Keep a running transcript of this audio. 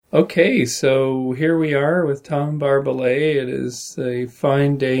Okay, so here we are with Tom Barbalet. It is a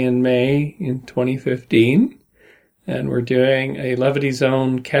fine day in May in 2015, and we're doing a Levity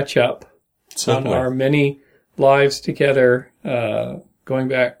Zone catch-up on our many lives together, going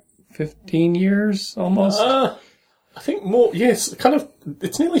back 15 years almost. I think more, yes, kind of,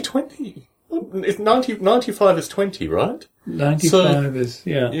 it's nearly 20. It's 95 is 20, right? 95 is,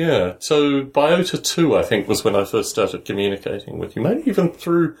 yeah. Yeah, so Biota 2, I think, was when I first started communicating with you. Maybe even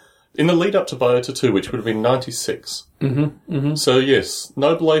in the lead up to Biota 2, which would have been 96. Mm-hmm, mm-hmm. So, yes,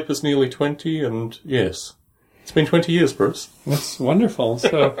 Noble Ape is nearly 20, and yes, it's been 20 years, Bruce. That's wonderful.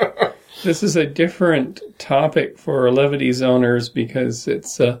 So, this is a different topic for Levity Zoners because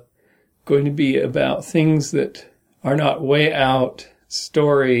it's going to be about things that are not way out,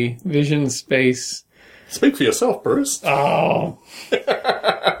 story, vision, space. Speak for yourself, Bruce. Oh.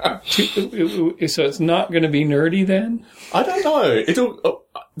 So it's not going to be nerdy then? I don't know.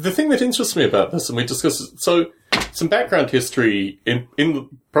 The thing that interests me about this, and we discussed it, so some background history, in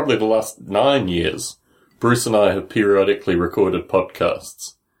probably the last 9 years, Bruce and I have periodically recorded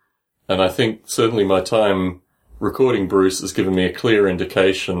podcasts. And I think certainly my time recording Bruce has given me a clear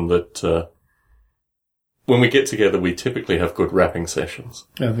indication that when we get together, we typically have good rapping sessions.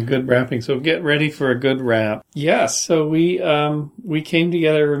 Yeah, the good rapping. So get ready for a good rap. Yes, so we came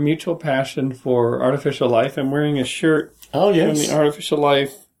together, a mutual passion for artificial life. I'm wearing a shirt from the Artificial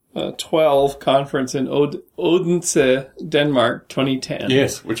Life 12 conference in Odense, Denmark, 2010.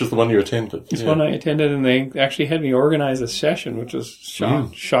 Yes, which is the one you attended. It's one I attended, and they actually had me organize a session, which was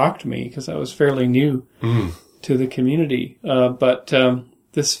shocked me because I was fairly new to the community. But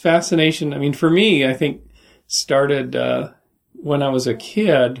this fascination, I mean, for me, I think, started when I was a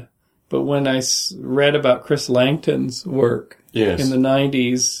kid, but when I read about Chris Langton's work in the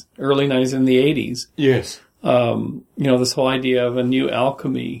 90s, early 90s, in the 80s. Yes. This whole idea of a new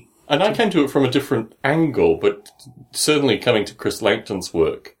alchemy. And I came to it from a different angle, but certainly coming to Chris Langton's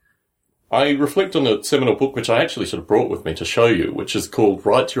work, I reflect on a seminal book which I actually should have brought with me to show you, which is called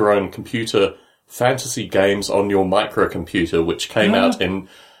Write Your Own Computer Fantasy Games on Your Microcomputer, which came out in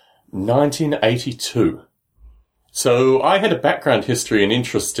 1982. So I had a background history and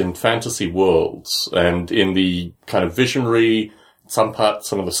interest in fantasy worlds and in the kind of visionary, some of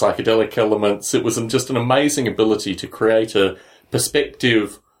the psychedelic elements. It was just an amazing ability to create a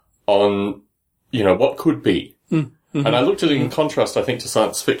perspective on, what could be. Mm-hmm. And I looked at it in contrast, I think, to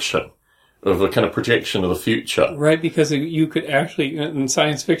science fiction, of a kind of projection of the future. Right, because you could actually, in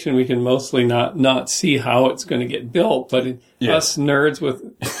science fiction, we can mostly not see how it's going to get built, but us nerds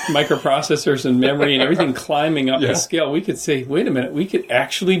with microprocessors and memory and everything climbing up the scale, we could say, wait a minute, we could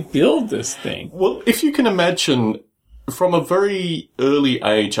actually build this thing. Well, if you can imagine, from a very early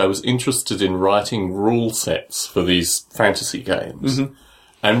age, I was interested in writing rule sets for these fantasy games. Mm-hmm.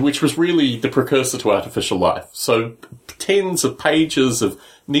 And which was really the precursor to Artificial Life. So tens of pages of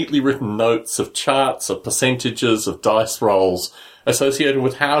neatly written notes, of charts, of percentages, of dice rolls associated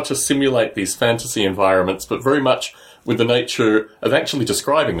with how to simulate these fantasy environments, but very much with the nature of actually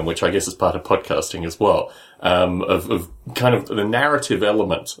describing them, which I guess is part of podcasting as well, of kind of the narrative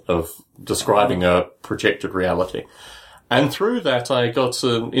element of describing a projected reality. And through that, I got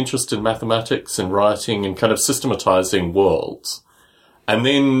an interest in mathematics and writing and kind of systematizing worlds. And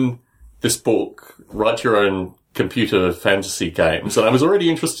then this book, Write Your Own Computer Fantasy Games. And I was already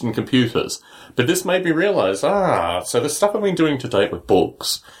interested in computers. But this made me realize, so the stuff I've been doing to date with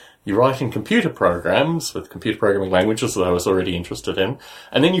books, you write in computer programs with computer programming languages that I was already interested in.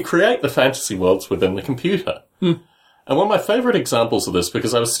 And then you create the fantasy worlds within the computer. And one of my favorite examples of this,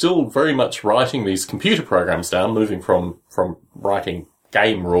 because I was still very much writing these computer programs down, moving from writing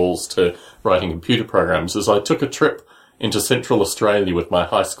game rules to writing computer programs, is I took a trip into Central Australia with my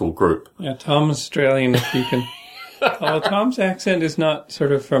high school group. Yeah, Tom's Australian, if you can. Although Tom's accent is not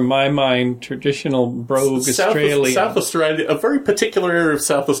sort of, from my mind, traditional brogue Australian. South Australia, a very particular area of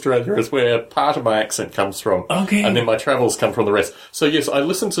South Australia is where part of my accent comes from. Okay. And then my travels come from the rest. So yes, I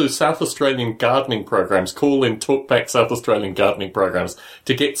listen to South Australian gardening programs, call-in, talk-back South Australian gardening programs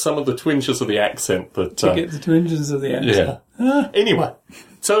to get some of the twinges of the accent. To get the twinges of the accent. Yeah. Anyway.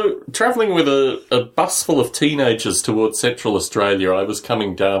 So, travelling with a bus full of teenagers towards Central Australia, I was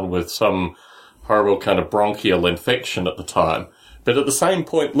coming down with some horrible kind of bronchial infection at the time. But at the same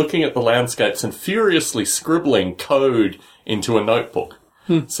point, looking at the landscapes and furiously scribbling code into a notebook.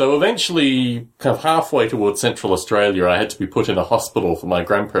 So eventually, kind of halfway towards Central Australia, I had to be put in a hospital for my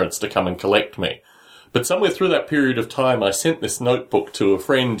grandparents to come and collect me. But somewhere through that period of time, I sent this notebook to a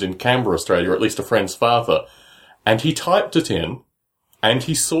friend in Canberra, Australia, or at least a friend's father, and he typed it in, and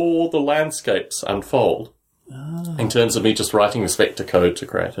he saw the landscapes unfold. in terms of me just writing this vector code to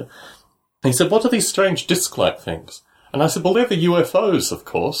create it. And he said, what are these strange disk-like things? And I said, well, they're the UFOs, of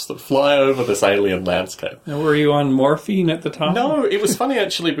course, that fly over this alien landscape. Now, were you on morphine at the time? No, it was funny,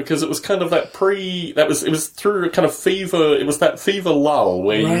 actually, because it was kind of it was through a kind of fever, it was that fever lull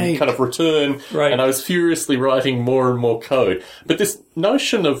where you kind of return, and I was furiously writing more and more code. But this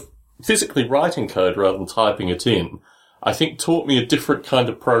notion of physically writing code rather than typing it in, I think taught me a different kind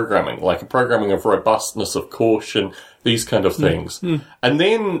of programming, like a programming of robustness, of caution, these kind of things. And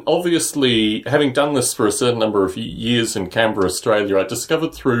then, obviously, having done this for a certain number of years in Canberra, Australia, I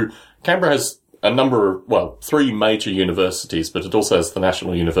discovered Canberra has a number of, 3 major universities, but it also has the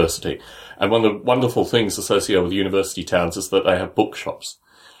National University. And one of the wonderful things associated with university towns is that they have bookshops.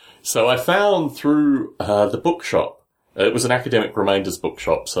 So I found through the bookshop, it was an academic remainders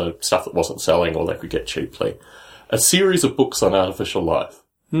bookshop, so stuff that wasn't selling or they could get cheaply, a series of books on artificial life.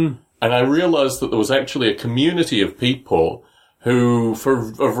 And I realized that there was actually a community of people who,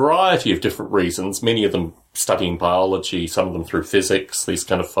 for a variety of different reasons, many of them studying biology, some of them through physics, these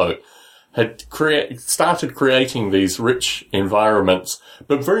kind of folk, had started creating these rich environments,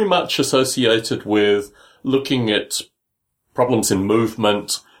 but very much associated with looking at problems in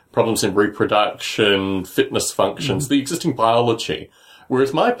movement, problems in reproduction, fitness functions, the existing biology.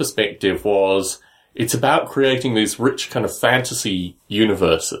 Whereas my perspective was, it's about creating these rich kind of fantasy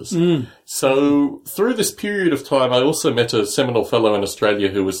universes. So through this period of time, I also met a seminal fellow in Australia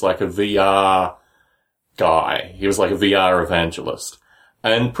who was like a VR guy. He was like a VR evangelist.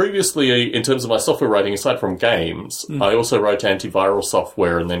 And previously, in terms of my software writing, aside from games, I also wrote antiviral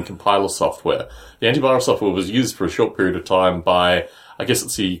software and then compiler software. The antiviral software was used for a short period of time by, I guess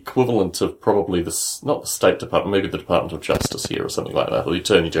it's the equivalent of probably not the State Department, maybe the Department of Justice here or something like that, or the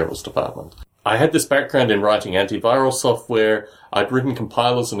Attorney General's Department. I had this background in writing antiviral software. I'd written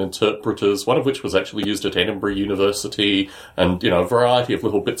compilers and interpreters, one of which was actually used at Edinburgh University, and, a variety of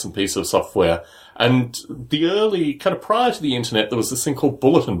little bits and pieces of software. And the early, kind of prior to the internet, there was this thing called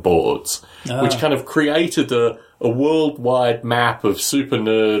bulletin boards, which kind of created a worldwide map of super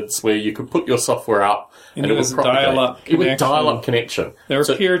nerds where you could put your software up and it was dial-up connection. It was dial-up connection. They were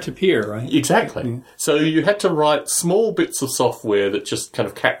peer-to-peer, right? Exactly. So you had to write small bits of software that just kind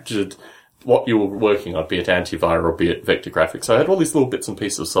of captured what you were working on, be it antiviral, be it vector graphics. So I had all these little bits and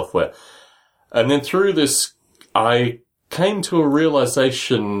pieces of software. And then through this, I came to a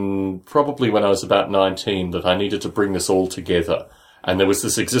realization, probably when I was about 19, that I needed to bring this all together. And there was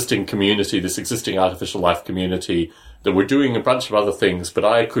this existing community, this existing artificial life community that were doing a bunch of other things, but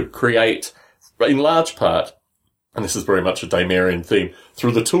I could create, in large part, and this is very much a Damarian theme,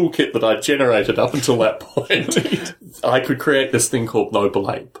 through the toolkit that I'd generated up until that point, I could create this thing called Noble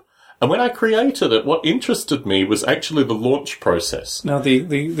Ape. And when I created it, what interested me was actually the launch process. Now,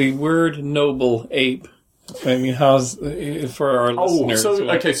 the word noble ape, I mean, how's, for our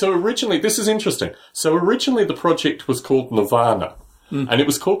listeners? So originally, this is interesting. So originally the project was called Nirvana. And it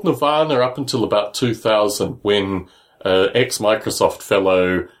was called Nirvana up until about 2000 when ex-Microsoft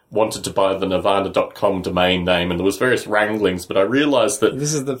fellow wanted to buy the Nirvana.com domain name, and there was various wranglings, but I realized that...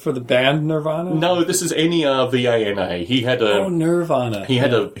 This is for the band Nirvana? No, this is Nervana. He had Nirvana. He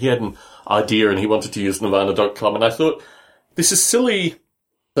had an idea and he wanted to use Nirvana.com, and I thought, this is silly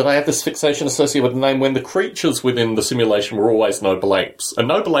that I have this fixation associated with the name when the creatures within the simulation were always noble apes. A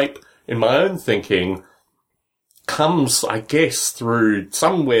noble ape, in my own thinking, comes, I guess,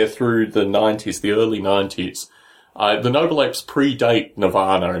 somewhere through the 90s, the early 90s. The noble apes predate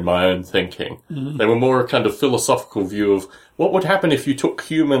Nirvana in my own thinking. They were more a kind of philosophical view of what would happen if you took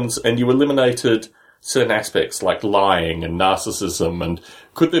humans and you eliminated certain aspects like lying and narcissism, and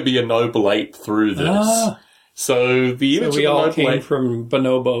could there be a noble ape through this? So the image of the noble ape came from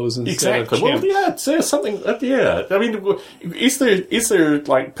bonobos instead of chimps. Well, yeah, there's something. Yeah, I mean, is there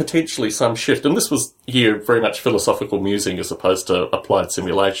like potentially some shift? And this was here very much philosophical musing as opposed to applied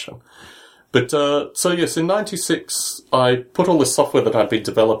simulation. But, so yes, in 96, I put all this software that I'd been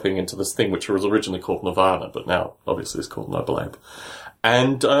developing into this thing, which was originally called Nirvana, but now obviously it's called Noble Ape.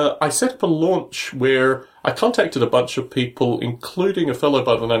 And, I set up a launch where I contacted a bunch of people, including a fellow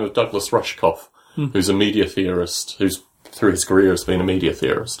by the name of Douglas Rushkoff, who's a media theorist, who's through his career has been a media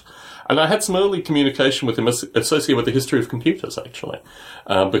theorist. And I had some early communication with him associated with the history of computers, actually,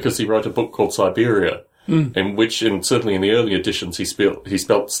 because he wrote a book called Siberia, in which, and certainly in the early editions, he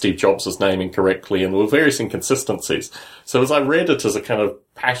spelt Steve Jobs' name incorrectly, and there were various inconsistencies. So as I read it as a kind of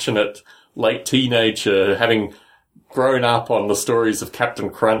passionate late teenager, having grown up on the stories of Captain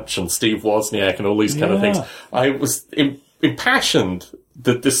Crunch and Steve Wozniak and all these kind of things, I was impassioned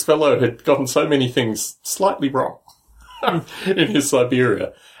that this fellow had gotten so many things slightly wrong. in his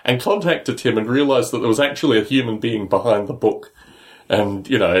Siberia, and contacted him and realized that there was actually a human being behind the book. And,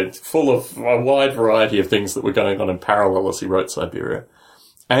 you know, it's full of a wide variety of things that were going on in parallel as he wrote Siberia.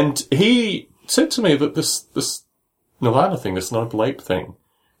 And he said to me that this Nirvana thing, this Noble Ape thing,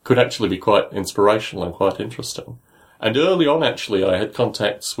 could actually be quite inspirational and quite interesting. And early on, actually, I had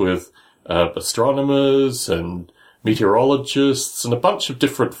contacts with astronomers and meteorologists and a bunch of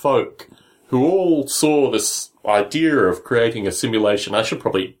different folk who all saw this idea of creating a simulation. I should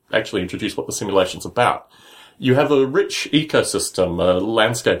probably actually introduce what the simulation's about. You have a rich ecosystem, a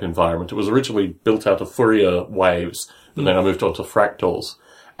landscape environment. It was originally built out of Fourier waves, but then I moved on to fractals.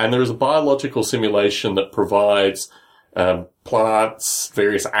 And there is a biological simulation that provides plants,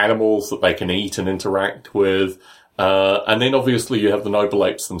 various animals that they can eat and interact with. And then obviously you have the noble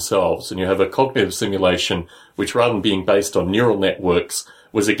apes themselves, and you have a cognitive simulation, which rather than being based on neural networks,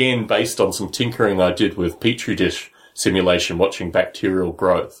 was again based on some tinkering I did with Petri dish simulation, watching bacterial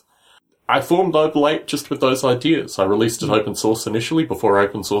growth. I formed Noble Ape just with those ideas. I released it open source initially, before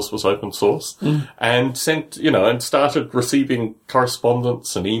open source was open source, and and started receiving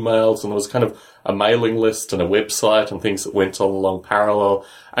correspondence and emails, and there was kind of a mailing list and a website and things that went on along parallel.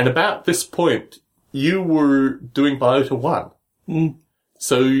 And about this point, you were doing Biota 1.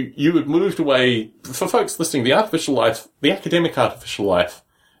 So you had moved away, for folks listening, the academic artificial life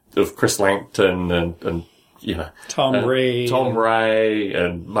of Chris Langton and Tom Ray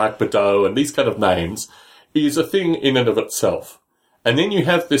and Mark Badeau and these kind of names is a thing in and of itself. And then you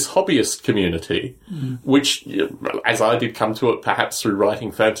have this hobbyist community, which, as I did come to it, perhaps through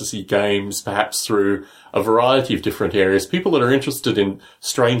writing fantasy games, perhaps through a variety of different areas, people that are interested in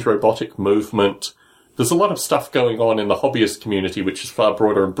strange robotic movement. There's a lot of stuff going on in the hobbyist community, which is far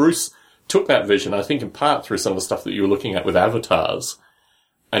broader. And Bruce took that vision, I think in part through some of the stuff that you were looking at with avatars,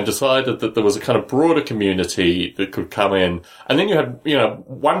 and decided that there was a kind of broader community that could come in. And then you had,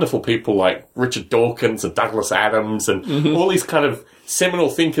 wonderful people like Richard Dawkins and Douglas Adams and all these kind of seminal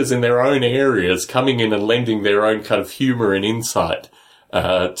thinkers in their own areas coming in and lending their own kind of humour and insight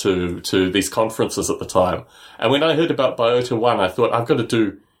to these conferences at the time. And when I heard about Biota 1, I thought, I've got to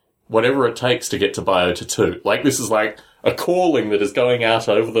do whatever it takes to get to Biota 2. Like, this is like a calling that is going out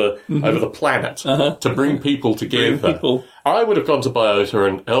over the planet to bring people together. I would have gone to Biota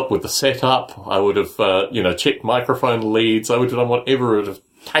and helped with the setup. I would have, checked microphone leads. I would have done whatever it would have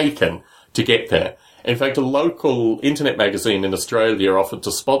taken to get there. In fact, a local internet magazine in Australia offered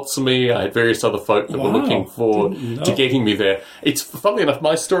to sponsor me. I had various other folk that were looking forward to getting me there. It's, funnily enough,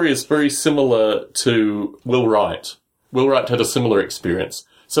 my story is very similar to Will Wright. Will Wright had a similar experience.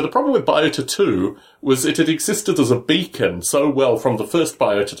 So the problem with Biota 2 was it had existed as a beacon so well from the first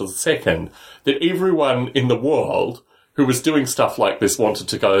Biota to the second that everyone in the world who was doing stuff like this wanted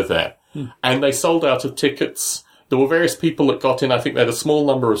to go there. And they sold out of tickets. There were various people that got in. I think they had a small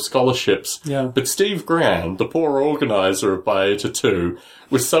number of scholarships. Yeah. But Steve Grand, the poor organizer of Biota 2,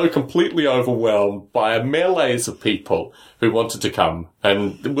 was so completely overwhelmed by a melees of people who wanted to come.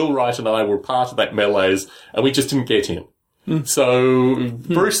 And Will Wright and I were part of that melees, and we just didn't get in. So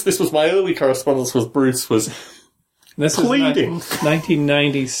Bruce, this was my early correspondence with Bruce, was pleading.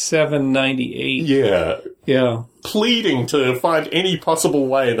 1997, 98. Yeah. Pleading to find any possible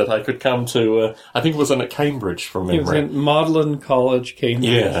way that I could come to, I think it was at Cambridge from memory. It was in Magdalen College,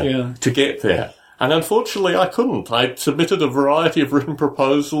 Cambridge. Yeah, to get there. And unfortunately I couldn't. I submitted a variety of written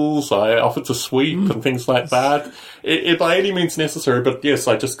proposals. I offered to sweep and things like that. It by any means necessary, but yes,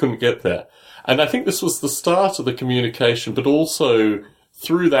 I just couldn't get there. And I think this was the start of the communication, but also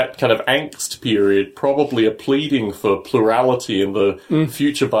through that kind of angst period, probably a pleading for plurality in the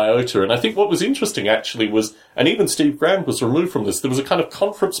future Biota. And I think what was interesting actually was, and even Steve Grand was removed from this, there was a kind of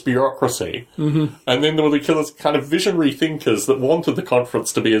conference bureaucracy. And then there were the kind of visionary thinkers that wanted the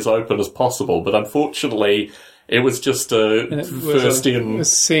conference to be as open as possible. But unfortunately, it was just It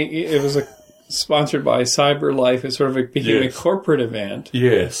was sponsored by CyberLife. It sort of became a corporate event.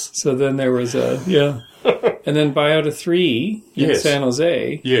 Yes. So then there was and then Biota 3 in San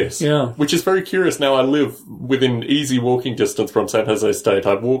Jose. Yes. Yeah. Which is very curious. Now I live within easy walking distance from San Jose State.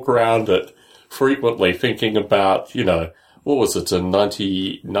 I walk around it frequently thinking about, what was it, in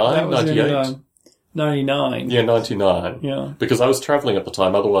 99, 98? 99. Yeah, 99. Yeah. Because I was travelling at the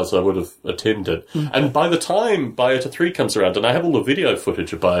time, otherwise I would have attended. And by the time Biota 3 comes around, and I have all the video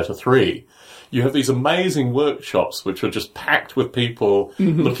footage of Biota 3, you have these amazing workshops which are just packed with people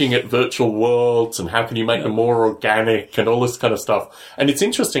looking at virtual worlds and how can you make them more organic and all this kind of stuff. And it's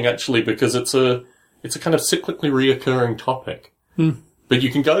interesting actually because it's a kind of cyclically reoccurring topic. But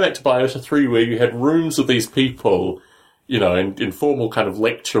you can go back to Biota 3 where you had rooms of these people, in formal kind of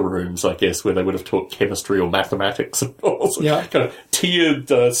lecture rooms, I guess, where they would have taught chemistry or mathematics and all kind of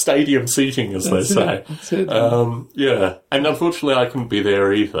tiered stadium seating, as they say. That's it. Yeah. And unfortunately, I couldn't be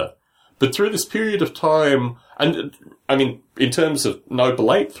there either. But through this period of time, and I mean, in terms of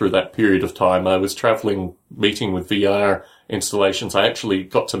Noble 8 through that period of time, I was travelling, meeting with VR installations. I actually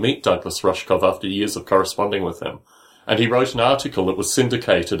got to meet Douglas Rushkoff after years of corresponding with him. And he wrote an article that was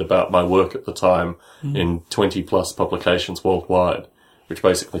syndicated about my work at the time in 20-plus publications worldwide, which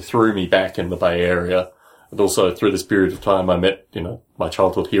basically threw me back in the Bay Area. And also, through this period of time, I met, my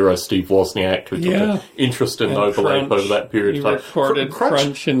childhood hero, Steve Wozniak, who took an interest in Noble Ape over that period of time. Recorded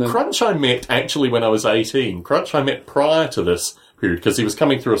Crunch I met actually when I was 18. Crunch I met prior to this period, because he was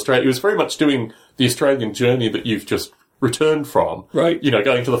coming through Australia. He was very much doing the Australian journey that you've just returned from. Right.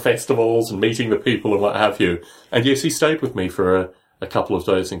 Going to the festivals and meeting the people and what have you. And yes, he stayed with me for a couple of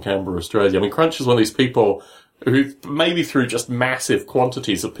days in Canberra, Australia. I mean, Crunch is one of these people who, maybe through just massive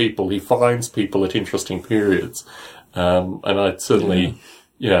quantities of people, he finds people at interesting periods. And I'd certainly,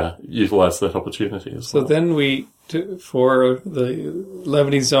 utilise that opportunity as well. So then for the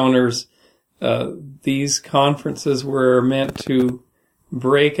Levity Zoners, these conferences were meant to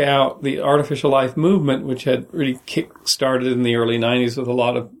break out the artificial life movement, which had really kick-started in the early 90s with a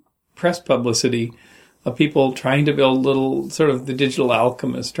lot of press publicity of people trying to build little, sort of the digital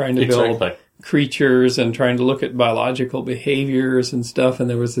alchemists, trying to build creatures and trying to look at biological behaviors and stuff. And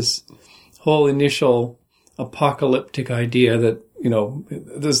there was this whole initial apocalyptic idea that,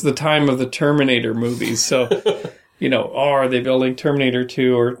 this is the time of the Terminator movies. So, are they building Terminator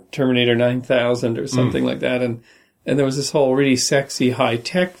 2 or Terminator 9000 or something like that? And there was this whole really sexy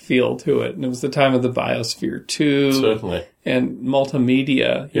high-tech feel to it. And it was the time of the Biosphere 2. Certainly. And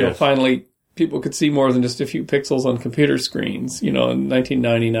multimedia. Finally, people could see more than just a few pixels on computer screens, in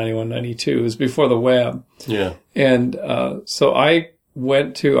 1990, 91, 92. It was before the web. Yeah. And so I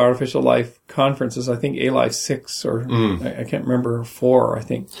went to artificial life conferences, I think A-Life 6 or I can't remember, 4, I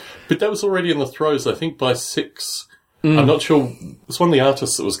think. But that was already in the throes, I think, by 6. I'm not sure. It was one of the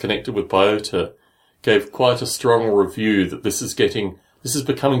artists that was connected with Biota gave quite a strong review that this is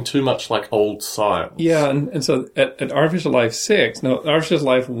becoming too much like old science. Yeah, and so at Artificial Life 6, Artificial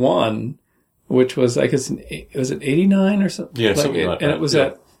Life 1, which was, I guess, was it 89 or something? Yeah, something like that. And it was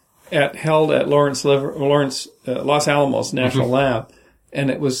held at Los Alamos National Lab, and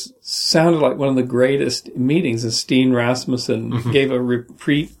it sounded like one of the greatest meetings. And Steen Rasmussen gave a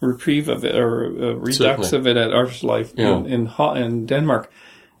reprieve of it, or a redux of it at Artificial Life in Denmark.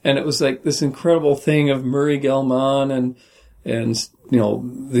 And it was like this incredible thing of Murray Gell-Mann and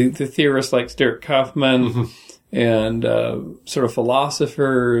the theorists like Stuart Kauffman and sort of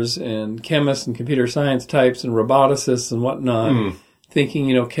philosophers and chemists and computer science types and roboticists and whatnot,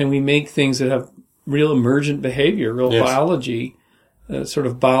 thinking, can we make things that have real emergent behavior, real biology, sort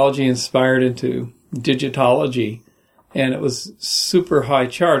of biology inspired into digitology. And it was super high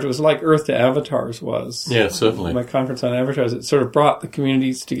charge. It was like Earth to Avatars was. Yeah, certainly. My conference on avatars. It sort of brought the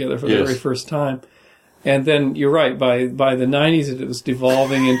communities together for the very first time. And then, you're right, by the 90s, it was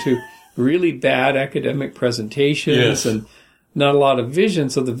devolving into really bad academic presentations and not a lot of vision.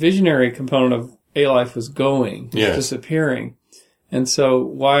 So the visionary component of A-Life was disappearing. And so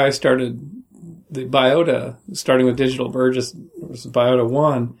why I started the Biota, starting with Digital Burgess, Biota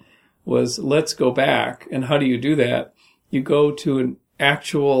 1, was let's go back. And how do you do that? You go to an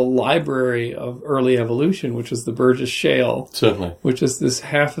actual library of early evolution, which was the Burgess Shale. Certainly. Which is this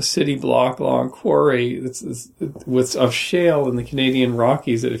half a city block long quarry of shale in the Canadian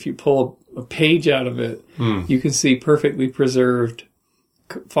Rockies that if you pull a page out of it, you can see perfectly preserved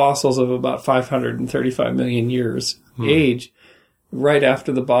fossils of about 535 million years age right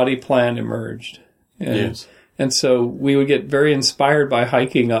after the body plan emerged. And so we would get very inspired by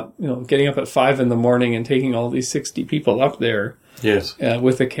hiking up, getting up at 5 a.m. and taking all these 60 people up there. Yes.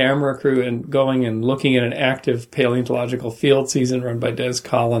 With a camera crew and going and looking at an active paleontological field season run by Des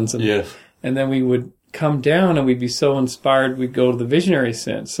Collins. And then we would come down and we'd be so inspired we'd go to the visionary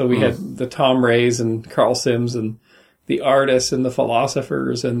sense. So we had the Tom Rays and Carl Sims and the artists and the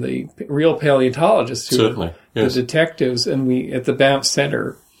philosophers and the real paleontologists who were the detectives, and we at the Banff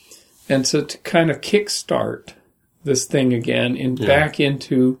Center. And so to kind of kickstart this thing again back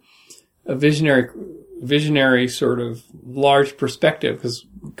into a visionary sort of large perspective, because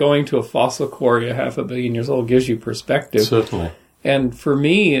going to a fossil quarry 500 million years old gives you perspective. Certainly. And for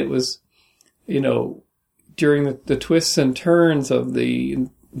me, it was, during the twists and turns of the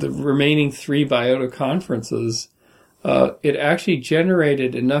remaining 3 Biota conferences, it actually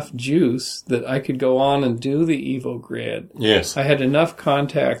generated enough juice that I could go on and do the EvoGrid. Yes. I had enough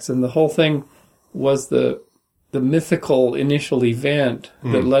contacts, and the whole thing was the mythical initial event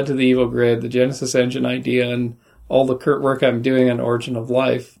that led to the Evo Grid, the Genesis Engine idea, and all the current work I'm doing on Origin of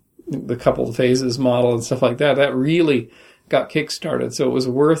Life, the coupled phases model and stuff like that, that really got kickstarted. So it was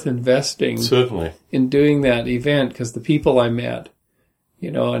worth investing Certainly. in doing that event because the people I met,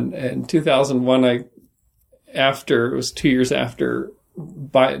 you know, and in 2001, it was 2 years after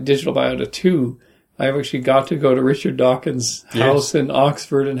Digital Biota 2, I actually got to go to Richard Dawkins' house in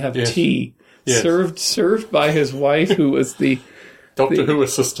Oxford and have tea served by his wife, who was the Doctor Who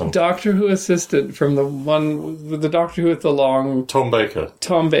assistant. Doctor Who assistant from the Doctor Who with the long... Tom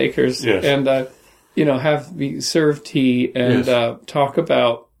Baker's. Yes. And, you know, have me serve tea and talk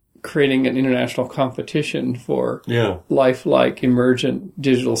about creating an international competition for lifelike emergent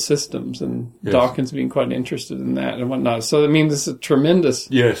digital systems, and Dawkins being quite interested in that and whatnot. So, I mean, this is a tremendous...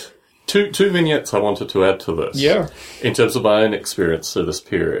 Yes. Two vignettes I wanted to add to this. Yeah. In terms of my own experience through this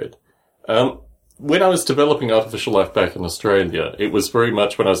period. When I was developing artificial life back in Australia, it was very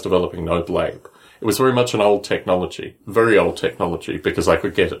much when I was developing Noble Ape. It was very much an old technology, very old technology, because I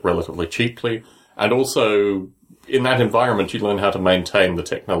could get it relatively cheaply. And also, in that environment, you learn how to maintain the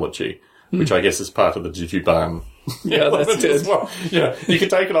technology, which I guess is part of the Digiban. Yeah, that's good. As well. Yeah, you can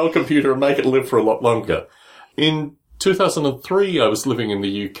take an old computer and make it live for a lot longer. In 2003, I was living in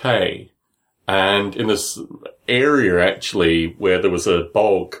the UK, and in this area, actually, where there was a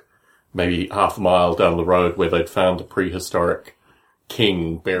bog, maybe half a mile down the road, where they'd found a prehistoric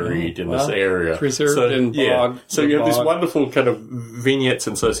king buried in this area. Preserved in bog. So you have these wonderful kind of vignettes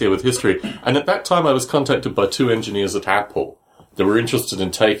associated with history. And at that time, I was contacted by 2 engineers at Apple that were interested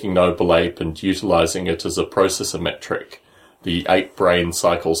in taking Noble Ape and utilizing it as a processor metric, the 8 brain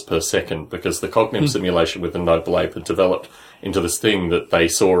cycles per second, because the cognitive simulation within Noble Ape had developed into this thing that they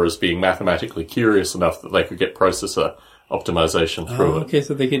saw as being mathematically curious enough that they could get processor optimization through it. Okay,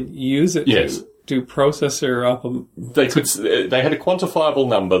 so they could use it to do processor They had a quantifiable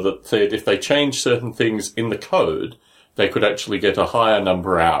number that said if they changed certain things in the code, they could actually get a higher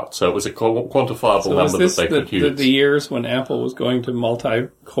number out. So it was a quantifiable number that they could use. The years when Apple was going to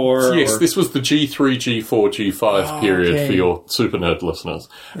multi-core? Yes, this was the G3, G4, G5 period for your super nerd listeners.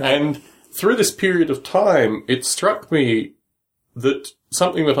 Right. And through this period of time, it struck me that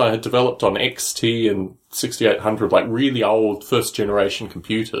something that I had developed on XT and 6800, like really old first-generation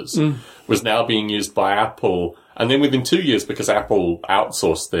computers, was now being used by Apple. And then within 2 years, because Apple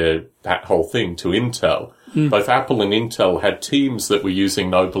outsourced that whole thing to Intel, both Apple and Intel had teams that were using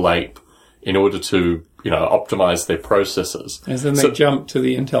Noble Ape in order to, optimize their processors. And then they jumped to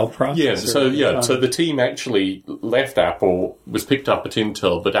the Intel processor. So the team actually left Apple, was picked up at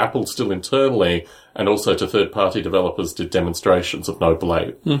Intel, but Apple still internally and also to third-party developers did demonstrations of Noble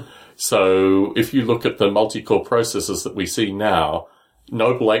Ape. So if you look at the multi-core processors that we see now,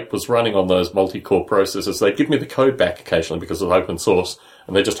 Noble Ape was running on those multi-core processors. They give me the code back occasionally because it's open source,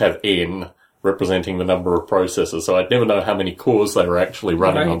 and they just have N representing the number of processors. So I'd never know how many cores they were actually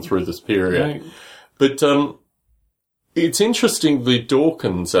running on through this period. Right. But it's interesting, the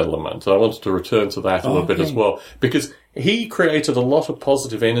Dawkins element. I wanted to return to that a little bit as well, because he created a lot of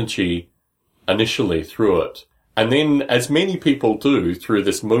positive energy initially through it. And then, as many people do through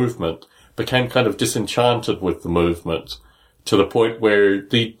this movement, became kind of disenchanted with the movement to the point where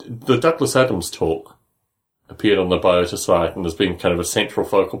the Douglas Adams talk appeared on the Biota site and has been kind of a central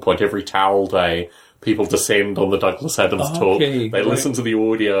focal point. Every Towel Day, people descend on the Douglas Adams talk. They listen to the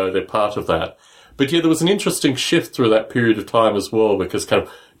audio. They're part of that. But yeah, there was an interesting shift through that period of time as well, because kind of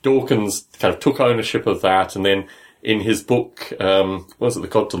Dawkins kind of took ownership of that. And then in his book, what was it, The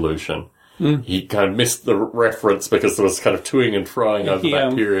God Delusion? He kind of missed the reference because there was kind of toing and froing over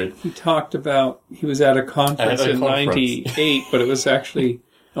that period. He talked about, he was at a conference in 98, but it was actually,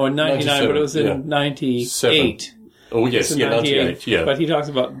 in 99, but it was in 98. Oh, yes, 98, yeah. But he talks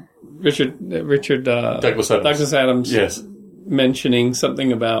about Richard Douglas Adams mentioning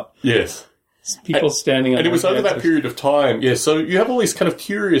something about people standing on and it was over that period of time, so you have all these kind of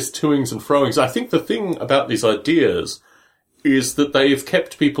curious toings and froings. I think the thing about these ideas is that they've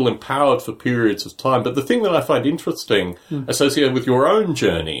kept people empowered for periods of time. But the thing that I find interesting associated with your own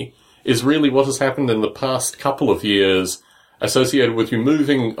journey is really what has happened in the past couple of years associated with you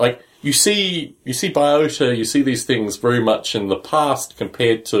moving, like, you see biota, you see these things very much in the past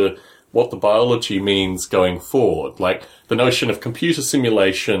compared to what the biology means going forward. Like, the notion of computer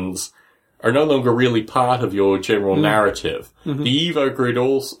simulations are no longer really part of your general narrative. The Evo Grid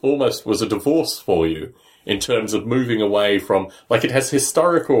almost was a divorce for you in terms of moving away from, like, it has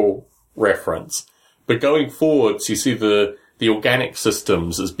historical reference, but going forwards, you see the organic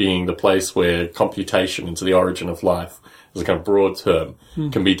systems as being the place where computation into the origin of life, as a kind of broad term,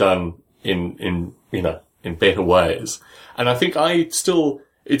 can be done in in better ways. And I think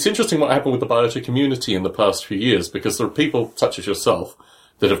it's interesting what happened with the biota community in the past few years, because there are people such as yourself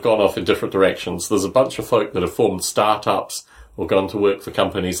that have gone off in different directions. There's a bunch of folk that have formed startups or gone to work for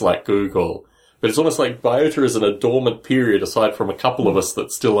companies like Google. But it's almost like biota is in a dormant period, aside from a couple of us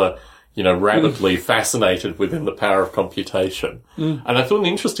that still are, rabidly fascinated within the power of computation. And I thought an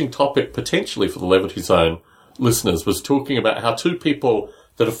interesting topic potentially for the Levity Zone listeners was talking about how two people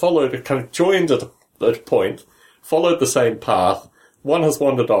that have joined at a point, followed the same path. One has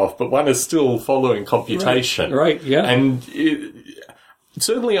wandered off, but one is still following computation. Right, yeah. And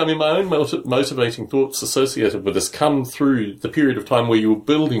certainly, my own motivating thoughts associated with this come through the period of time where you were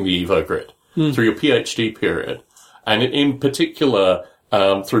building the EvoGrid, through your PhD period. And in particular,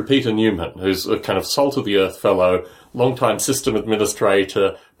 through Peter Newman, who's a kind of salt-of-the-earth fellow, long-time system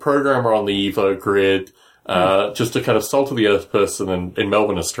administrator, programmer on the EvoGrid, just a kind of salt-of-the-earth person in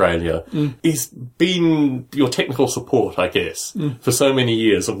Melbourne, Australia. He's been your technical support, I guess, for so many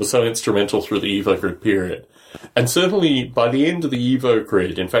years and was so instrumental through the EvoGrid period. And certainly by the end of the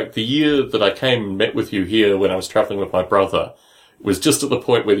EvoGrid, in fact, the year that I came and met with you here when I was travelling with my brother, was just at the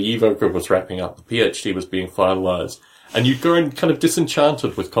point where the EvoGrid was wrapping up, the PhD was being finalised, and you'd grown kind of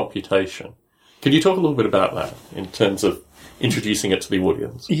disenchanted with computation. Can you talk a little bit about that in terms of introducing it to the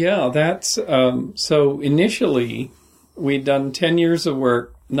audience? Yeah, that's, so initially we'd done 10 years of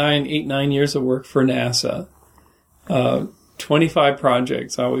work, 9 years of work for NASA, 25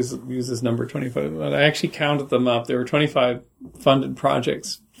 projects. I always use this number 25, but I actually counted them up. There were 25 funded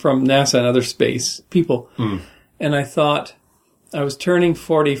projects from NASA and other space people. And I thought, I was turning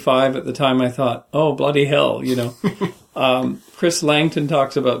 45 at the time. I thought, oh, bloody hell, Chris Langton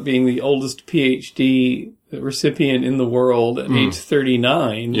talks about being the oldest PhD recipient in the world at age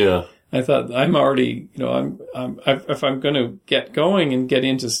 39. Yeah. I thought, I'm already, if I'm going to get going and get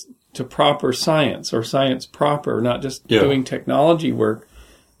into proper science or science proper, not just doing technology work,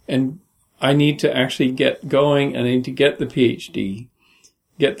 and I need to actually get going, and I need to get the PhD,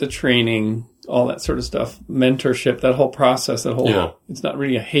 get the training, all that sort of stuff, mentorship, that whole process, it's not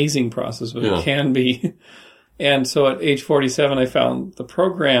really a hazing process, but it can be. And so at age 47, I found the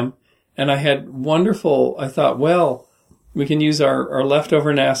program, and I had I thought, well, we can use our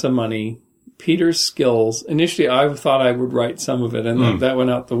leftover NASA money, Peter's skills. Initially, I thought I would write some of it, and that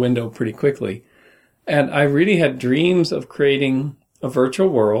went out the window pretty quickly. And I really had dreams of creating a virtual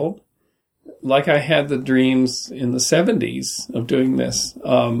world, like I had the dreams in the 70s of doing this,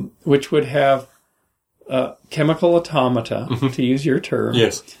 which would have chemical automata, to use your term,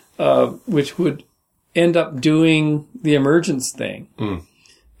 which would end up doing the emergence thing.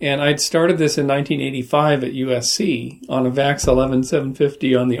 And I'd started this in 1985 at USC on a VAX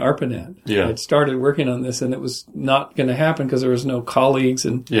 11750 on the ARPANET. I'd started working on this, and it was not going to happen because there was no colleagues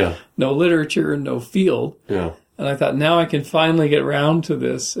and no literature and no field. And I thought, now I can finally get around to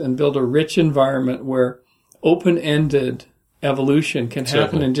this and build a rich environment where open-ended evolution can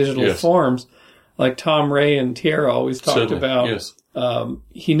happen in digital forms. Like Tom Ray and Tierra always talked about,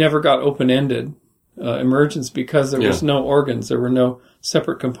 he never got open-ended emergence because there was no organs. There were no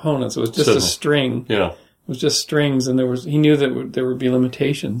separate components. It was just a string. It was just strings, and he knew that there would be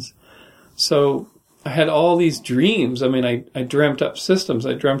limitations. So I had all these dreams. I mean, I dreamt up systems.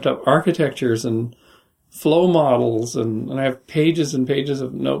 I dreamt up architectures and flow models, and I have pages and pages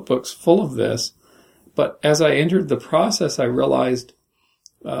of notebooks full of this. But as I entered the process, I realized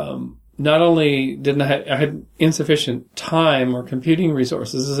not only didn't I had insufficient time or computing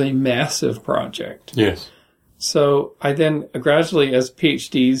resources. This is a massive project. So I then gradually, as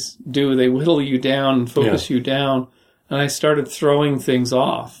PhDs do, they whittle you down and focus you down, and I started throwing things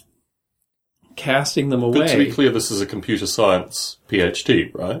off, casting them away. But to be clear, this is a computer science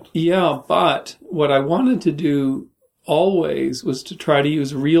PhD, right? Yeah, but what I wanted to do always was to try to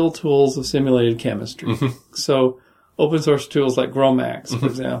use real tools of simulated chemistry. So open source tools like GROMACS, for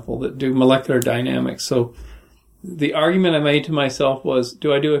example, that do molecular dynamics. So the argument I made to myself was,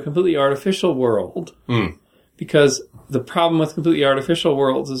 do I do a completely artificial world? Because the problem with completely artificial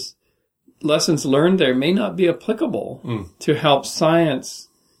worlds is lessons learned there may not be applicable to help science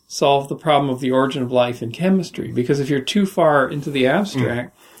solve the problem of the origin of life in chemistry. Because if you're too far into the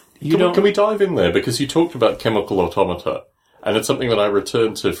abstract, Can we dive in there? Because you talked about chemical automata, and it's something that I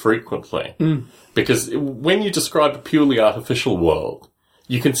return to frequently. Because when you describe a purely artificial world,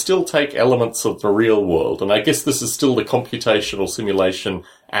 you can still take elements of the real world, and I guess this is still the computational simulation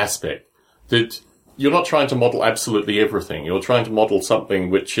aspect, that you're not trying to model absolutely everything. You're trying to model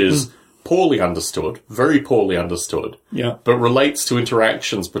something which is poorly understood, very poorly understood, but relates to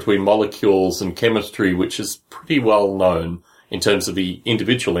interactions between molecules and chemistry, which is pretty well known in terms of the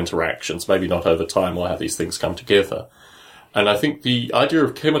individual interactions, maybe not over time or how these things come together. And I think the idea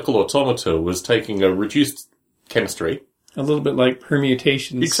of chemical automata was taking a reduced chemistry. A little bit like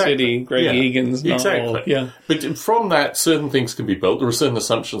Permutation City, Greg Egan's novel. Exactly. Yeah. But from that, certain things can be built. There are certain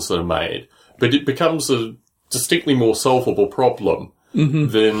assumptions that are made. But it becomes a distinctly more solvable problem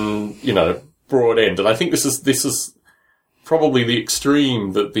than, broad end. And I think this is probably the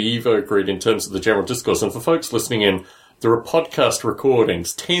extreme that the Evo Grid in terms of the general discourse. And for folks listening in, there are podcast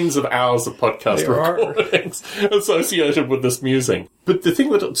recordings, tens of hours of podcast recordings associated with this musing. But the thing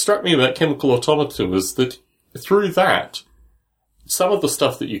that struck me about chemical automata was that through that, some of the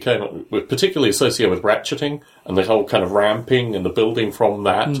stuff that you came up with, particularly associated with ratcheting and the whole kind of ramping and the building from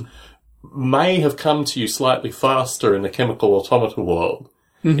that, may have come to you slightly faster in the chemical automata world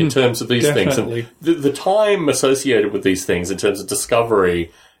in terms of these things. And the time associated with these things in terms of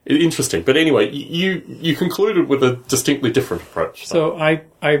discovery, interesting. But anyway, you concluded with a distinctly different approach. So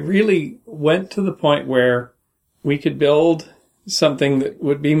I really went to the point where we could build something that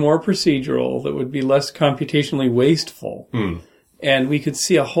would be more procedural, that would be less computationally wasteful. And we could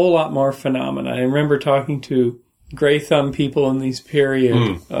see a whole lot more phenomena. I remember talking to Gray Thumb people in these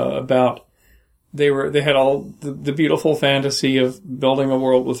period about they had all the beautiful fantasy of building a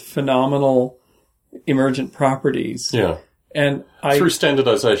world with phenomenal emergent properties. Yeah. And through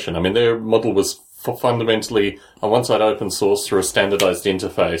standardization. I mean, their model was fundamentally, on one side, open source through a standardized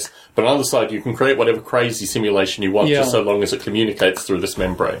interface, but on the other side, you can create whatever crazy simulation you want just so long as it communicates through this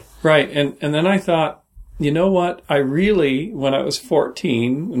membrane. Right. And then I thought, you know what? I really, when I was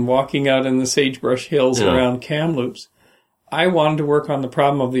 14 and walking out in the sagebrush hills around Kamloops, I wanted to work on the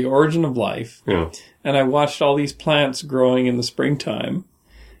problem of the origin of life. Yeah. And I watched all these plants growing in the springtime.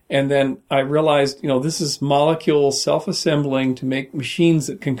 And then I realized, this is molecules self-assembling to make machines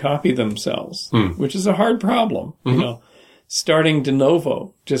that can copy themselves, which is a hard problem, starting de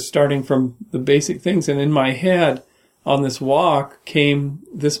novo, just starting from the basic things. And in my head, on this walk, came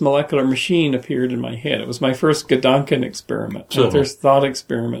this molecular machine appeared in my head. It was my first Gedanken experiment, my first thought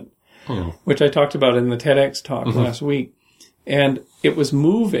experiment, which I talked about in the TEDx talk last week. And it was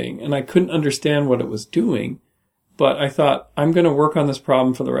moving, and I couldn't understand what it was doing. But I thought, I'm going to work on this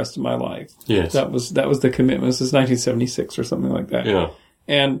problem for the rest of my life. Yes. That was the commitment. This is 1976 or something like that. Yeah.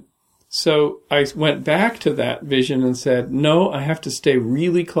 And so I went back to that vision and said, no, I have to stay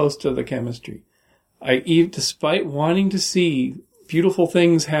really close to the chemistry. Despite wanting to see beautiful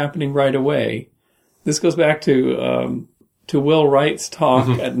things happening right away, this goes back to Will Wright's talk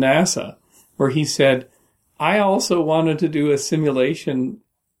at NASA, where he said, I also wanted to do a simulation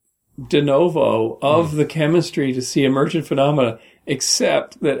de novo of the chemistry to see emergent phenomena,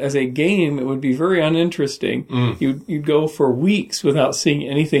 except that as a game, it would be very uninteresting. You'd go for weeks without seeing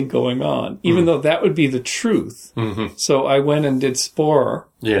anything going on, even though that would be the truth. So I went and did Spore,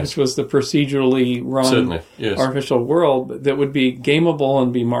 which was the procedurally run artificial world that would be gameable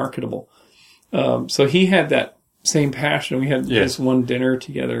and be marketable. So he had that same passion. We had this one dinner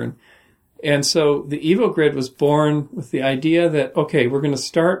together. And so the Evo Grid was born with the idea that, okay, we're going to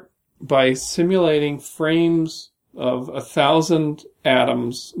start by simulating frames of 1,000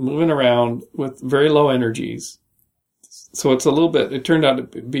 atoms moving around with very low energies. So it's it turned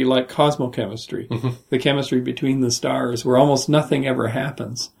out to be like cosmochemistry, the chemistry between the stars, where almost nothing ever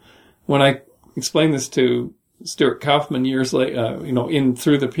happens. When I explained this to Stuart Kaufman years later,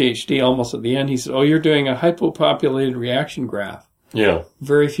 through the PhD, almost at the end, he said, "Oh, you're doing a hypopopulated reaction graph. Yeah.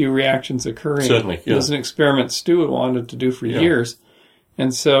 Very few reactions occurring." Certainly, It was an experiment Stu had wanted to do for years.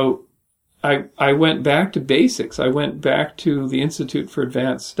 And so I went back to basics. I went back to the Institute for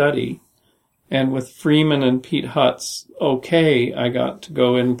Advanced Study. And with Freeman and Pete Hutt's I got to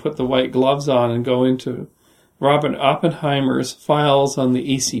go in and put the white gloves on and go into Robert Oppenheimer's files on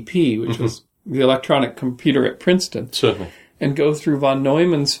the ECP, which was the electronic computer at Princeton. Certainly. And go through von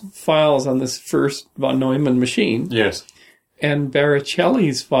Neumann's files on this first von Neumann machine. Yes. And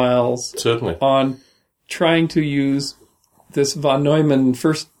Baricelli's files on trying to use this von Neumann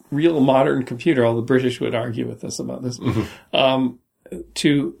first real modern computer, all the British would argue with us about this,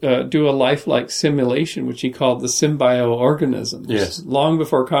 to do a lifelike simulation, which he called the symbioorganisms. Yes. Long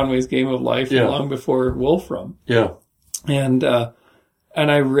before Conway's Game of Life and long before Wolfram. Yeah. And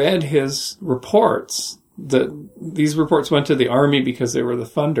I read his reports. These reports went to the Army because they were the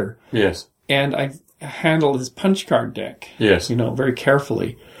funder. Yes. And I handled his punch card deck. Yes. Very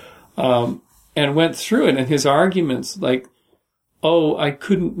carefully. And went through it, and his arguments I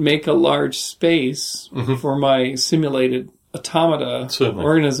couldn't make a large space for my simulated automata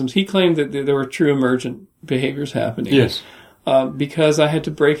organisms. He claimed that there were true emergent behaviors happening. Yes. Because I had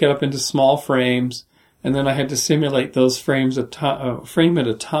to break it up into small frames, and then I had to simulate those frames frame at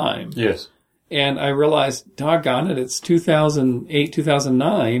a time. Yes. And I realized, doggone it, it's 2008,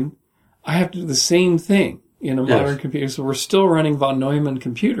 2009. I have to do the same thing in a modern computer. So we're still running von Neumann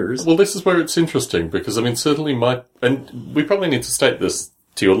computers. Well, this is where it's interesting because, I mean, certainly and we probably need to state this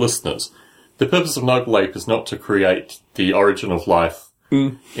to your listeners. The purpose of Noble Ape is not to create the origin of life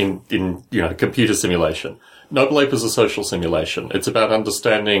in computer simulation. Noble Ape is a social simulation. It's about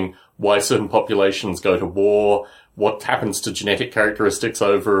understanding why certain populations go to war, what happens to genetic characteristics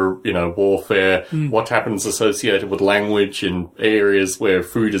over, warfare, what happens associated with language in areas where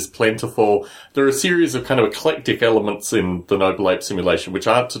food is plentiful. There are a series of kind of eclectic elements in the Noble Ape simulation which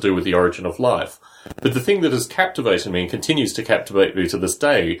aren't to do with the origin of life. But the thing that has captivated me and continues to captivate me to this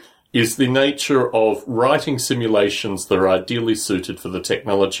day is the nature of writing simulations that are ideally suited for the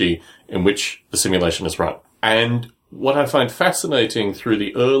technology in which the simulation is run. And what I find fascinating through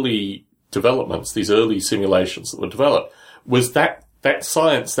the early developments, these early simulations that were developed, was that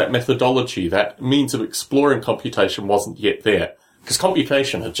science, that methodology, that means of exploring computation wasn't yet there. Because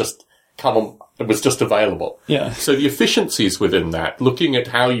computation had just it was just available. Yeah. So the efficiencies within that, looking at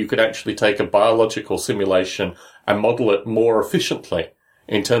how you could actually take a biological simulation and model it more efficiently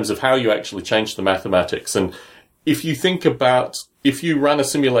in terms of how you actually change the mathematics. And if you think about, if you run a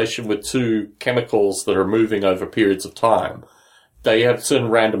simulation with two chemicals that are moving over periods of time, they have certain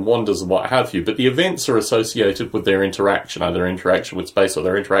random wanders and what have you, but the events are associated with their interaction, either interaction with space or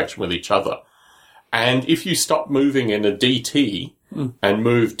their interaction with each other. And if you stop moving in a DT and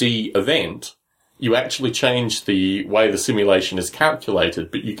move D event, you actually change the way the simulation is calculated,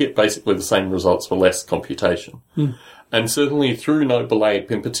 but you get basically the same results for less computation. And certainly through Noble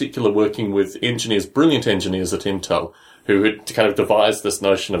Ape, in particular working with engineers, brilliant engineers at Intel, who had kind of devised this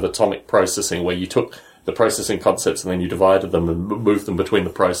notion of atomic processing, where you took the processing concepts and then you divided them and moved them between the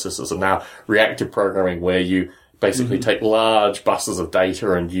processors, and now reactive programming, where you basically take large buses of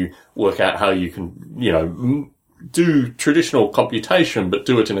data and you work out how you can, do traditional computation, but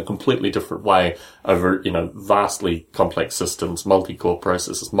do it in a completely different way over, vastly complex systems, multi-core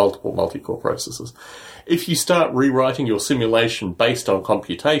processors, multiple multi-core processors. If you start rewriting your simulation based on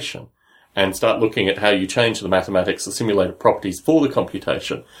computation and start looking at how you change the mathematics, the simulated properties for the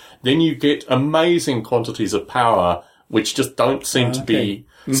computation, then you get amazing quantities of power which just don't seem to be.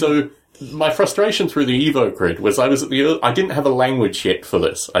 So my frustration through the EvoGrid was I didn't have a language yet for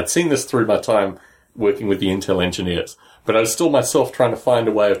this. I'd seen this through my time working with the Intel engineers, but I was still myself trying to find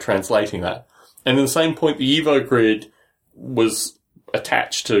a way of translating that. And at the same point, the EvoGrid was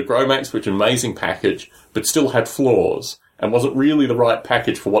attached to GROMACS, which is an amazing package, but still had flaws and wasn't really the right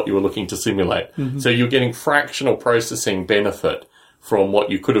package for what you were looking to simulate. So you're getting fractional processing benefit from what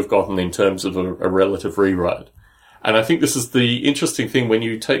you could have gotten in terms of a relative rewrite. And I think this is the interesting thing when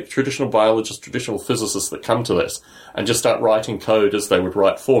you take traditional biologists, traditional physicists that come to this and just start writing code as they would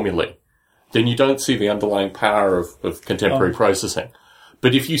write formulae, then you don't see the underlying power of contemporary processing.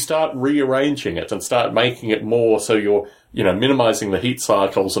 But if you start rearranging it and start making it more so you're, minimizing the heat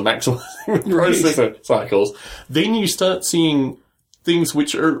cycles and maximizing the processor cycles, then you start seeing things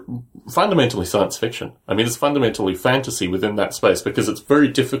which are fundamentally science fiction. I mean, it's fundamentally fantasy within that space because it's very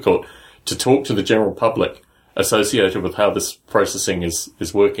difficult to talk to the general public associated with how this processing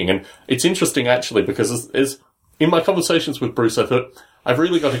is working. And it's interesting actually because as in my conversations with Bruce, I thought, I've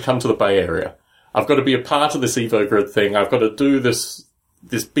really got to come to the Bay Area. I've got to be a part of this EvoGrid thing. I've got to do this,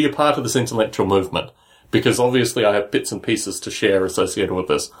 be a part of this intellectual movement because obviously I have bits and pieces to share associated with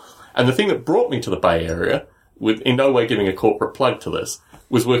this. And the thing that brought me to the Bay Area, with in no way giving a corporate plug to this,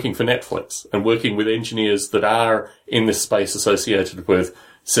 was working for Netflix and working with engineers that are in this space associated with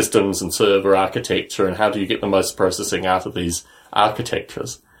systems and server architecture and how do you get the most processing out of these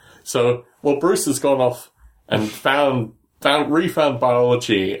architectures. So, Bruce has gone off and refound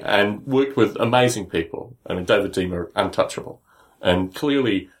biology and worked with amazing people. I mean, David Deamer, untouchable, and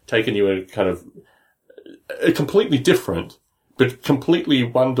clearly taken you a kind of a completely different, but completely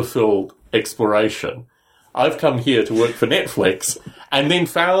wonder-filled exploration. I've come here to work for Netflix and then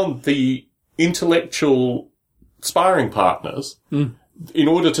found the intellectual sparring partners in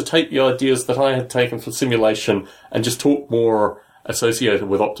order to take the ideas that I had taken for simulation and just talk more associated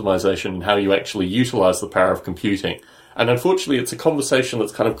with optimization and how you actually utilize the power of computing. And unfortunately, it's a conversation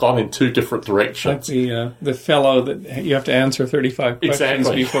that's kind of gone in two different directions. Like the fellow that you have to answer 35 questions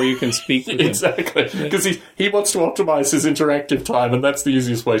before you can speak with him. Exactly. Because he wants to optimize his interactive time, and that's the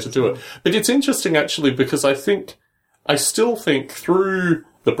easiest way to do it. But it's interesting, actually, because I still think through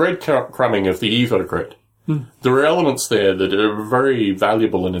the breadcrumbing of the EvoGrid, there are elements there that are very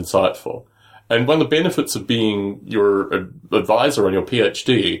valuable and insightful. And one of the benefits of being your advisor on your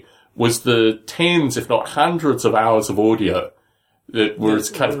PhD was the tens, if not hundreds of hours of audio that was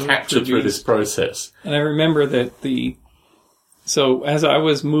kind of captured through this process. And I remember that so as I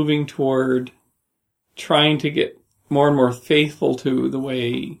was moving toward trying to get more and more faithful to the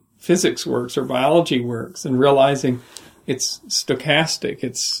way physics works or biology works and realizing it's stochastic,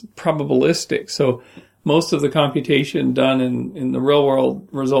 it's probabilistic. So most of the computation done in the real world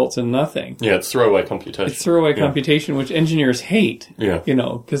results in nothing. Yeah, it's throwaway computation. It's throwaway computation, which engineers hate, Yeah.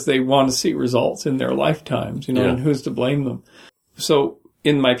 because they want to see results in their lifetimes, and who's to blame them. So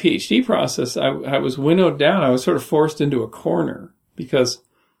in my PhD process, I was winnowed down. I was sort of forced into a corner because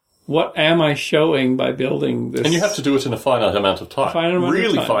what am I showing by building this? And you have to do it in a finite amount of time. Finite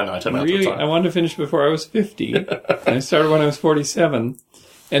amount of time. I wanted to finish before I was 50. And I started when I was 47.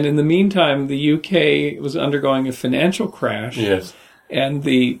 And in the meantime, the UK was undergoing a financial crash. Yes. And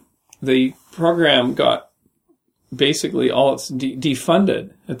the program got basically all its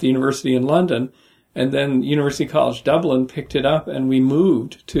defunded at the university in London. And then University College Dublin picked it up and we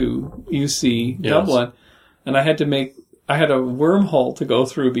moved to UC Dublin. And I had a wormhole to go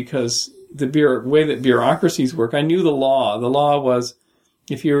through because the way that bureaucracies work, I knew the law. The law was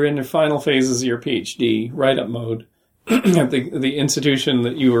if you were in the final phases of your PhD, write-up mode, at the institution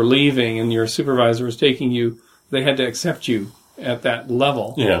that you were leaving and your supervisor was taking you, they had to accept you at that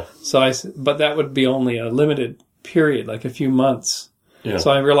level. Yeah. But that would be only a limited period, like a few months. Yeah.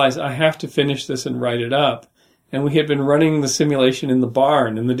 So I realized I have to finish this and write it up. And we had been running the simulation in the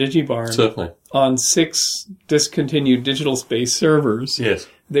barn, in the DigiBarn. Certainly. On 6 discontinued Digital Space servers. Yes.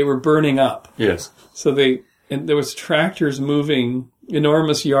 They were burning up. Yes. So there was tractors moving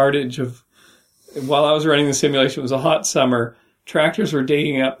enormous yardage of, while I was running the simulation, it was a hot summer, tractors were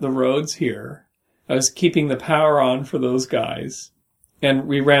digging up the roads here. I was keeping the power on for those guys. And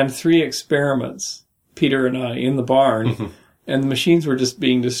we ran 3 experiments, Peter and I, in the barn. And the machines were just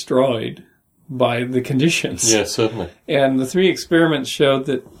being destroyed by the conditions. Yes, certainly. And the 3 experiments showed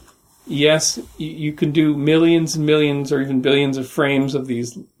that, yes, you can do millions and millions or even billions of frames of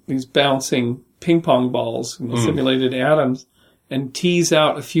these bouncing ping pong balls, simulated atoms, and tease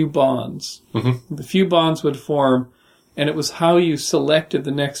out a few bonds. The few bonds would form, and it was how you selected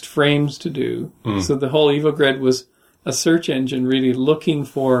the next frames to do. So the whole EvoGrid was a search engine really looking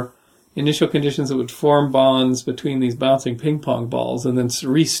for initial conditions that would form bonds between these bouncing ping pong balls and then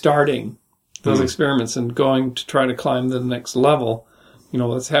restarting those experiments and going to try to climb to the next level.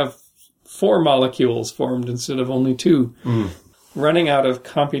 Let's have 4 molecules formed instead of only 2. Running out of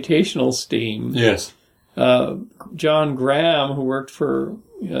computational steam. Yes. John Graham, who worked for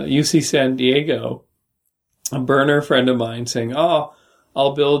UC San Diego, a burner friend of mine, saying, I'll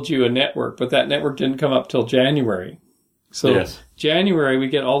build you a network. But that network didn't come up till January. So January, we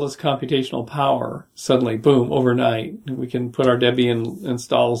get all this computational power. Suddenly, boom, overnight. We can put our Debian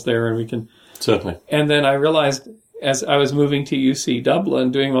installs there and we can... Certainly. And then I realized, as I was moving to UC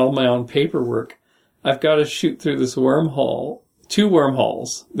Dublin, doing all my own paperwork, I've got to shoot through this wormhole, 2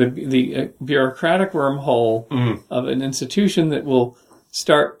 wormholes. The bureaucratic wormhole of an institution that will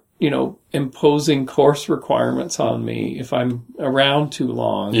start, imposing course requirements on me if I'm around too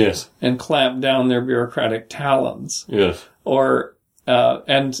long. Yes. And clamp down their bureaucratic talons. Yes. Or,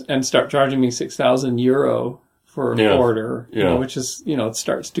 and start charging me €6,000 for an order, which is, it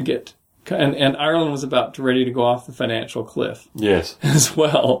starts to get... And Ireland was about ready to go off the financial cliff. Yes. As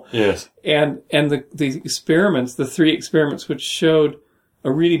well. Yes. And the experiments, the 3 experiments, which showed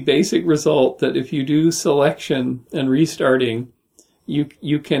a really basic result that if you do selection and restarting,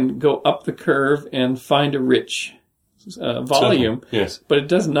 you can go up the curve and find a rich volume. Yes. But it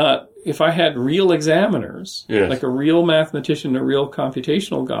does not. If I had real examiners, like a real mathematician, a real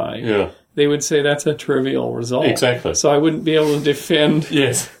computational guy, they would say that's a trivial result. Exactly. So I wouldn't be able to defend.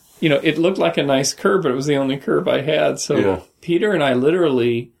 Yes. It looked like a nice curve, but it was the only curve I had. So Peter and I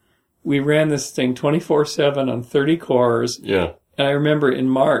we ran this thing 24/7 on 30 cores. Yeah. And I remember in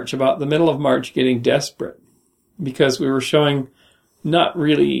March, about the middle of March, getting desperate because we were showing not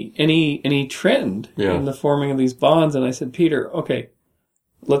really any trend in the forming of these bonds. And I said, Peter, okay,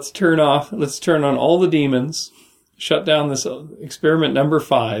 let's turn on all the daemons, shut down this experiment number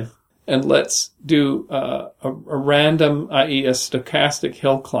 5. And let's do a random, i.e. a stochastic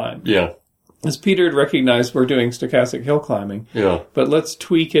hill climb. Yeah. As Peter had recognized, we're doing stochastic hill climbing. Yeah. But let's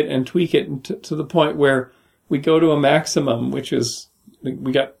tweak it to the point where we go to a maximum, which is,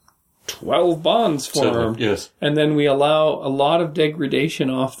 we got 12 bonds formed. Yes. And then we allow a lot of degradation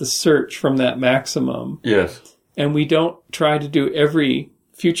off the search from that maximum. Yes. And we don't try to do every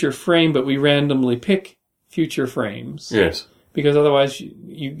future frame, but we randomly pick future frames. Yes. Because otherwise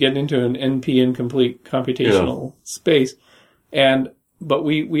you get into an NP incomplete computational space. And but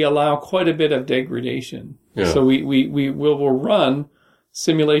we allow quite a bit of degradation. Yeah. So we will run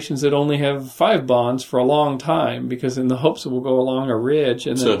simulations that only have 5 bonds for a long time, because in the hopes that we'll go along a ridge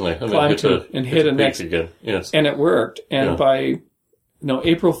and then climb to and hit a next again. Yes. And it worked. And by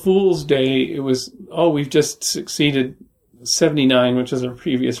April Fool's Day, it was, we've just succeeded 79, which is our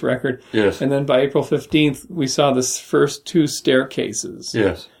previous record. Yes. And then by April 15th, we saw the first 2 staircases.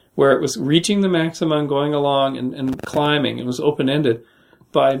 Yes. Where it was reaching the maximum, going along and climbing. It was open-ended.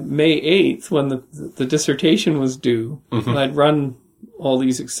 By May 8th, when the dissertation was due, and I'd run all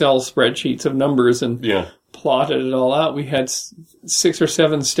these Excel spreadsheets of numbers and plotted it all out, we had 6 or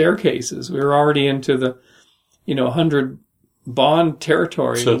 7 staircases. We were already into the 100 bond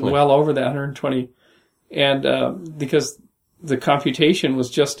territory, Certainly. well over that 120, and because the computation was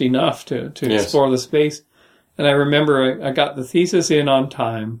just enough to explore the space. And I remember I got the thesis in on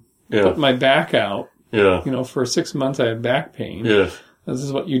time, put my back out. For 6 months I had back pain. This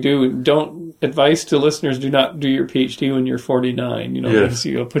is what you do. Advice to listeners, do not do your PhD when you're 49, because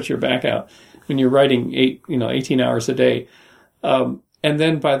you'll put your back out when you're writing 18 hours a day. And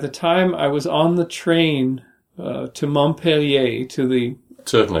then by the time I was on the train to Montpellier, to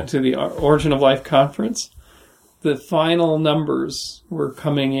the Origin of Life conference, the final numbers were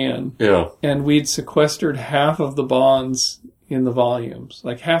coming in. And we'd sequestered half of the bonds in the volumes.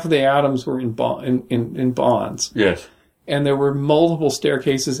 Like half of the atoms were in bonds. Yes. And there were multiple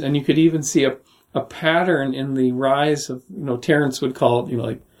staircases, and you could even see a pattern in the rise of, Terence would call it,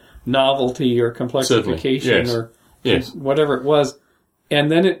 like novelty or complexification or whatever it was.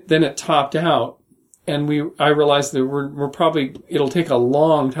 And then it topped out, and I realized that we're probably, it'll take a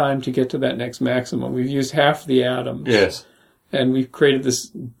long time to get to that next maximum. We've used half the atoms. Yes. And we've created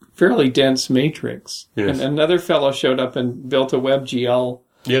this fairly dense matrix. Yes. And another fellow showed up and built a WebGL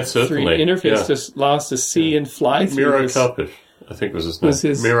certainly. interface to allow us to see and fly through Miro this. Karpish, I think was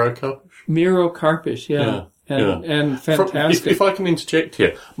his name. Miro Karpish? Miro Karpish, and fantastic. If I can interject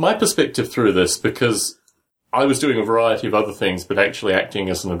here, my perspective through this, because I was doing a variety of other things, but actually acting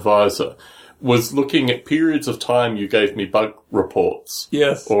as an advisor, was looking at periods of time you gave me bug reports.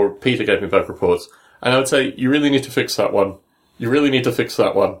 Yes. Or Peter gave me bug reports. And I would say, you really need to fix that one. You really need to fix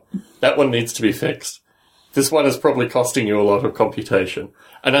that one. That one needs to be fixed. This one is probably costing you a lot of computation.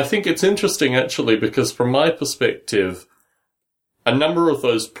 And I think it's interesting, actually, because from my perspective, a number of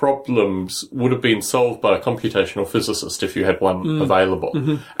those problems would have been solved by a computational physicist if you had one available.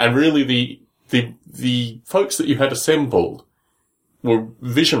 And really, the folks that you had assembled were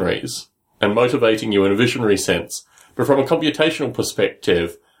visionaries and motivating you in a visionary sense. But from a computational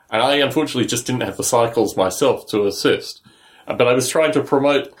perspective, and I unfortunately just didn't have the cycles myself to assist, but I was trying to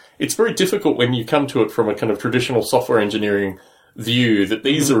promote. It's very difficult when you come to it from a kind of traditional software engineering view that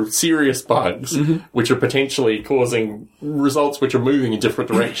these are serious bugs which are potentially causing results which are moving in different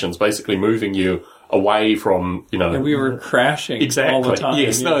directions, basically moving you away from, And we were crashing all the time.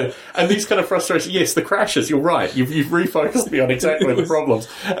 Yes, no. And these kind of frustrations, yes, the crashes, you're right. You've refocused me on exactly the problems.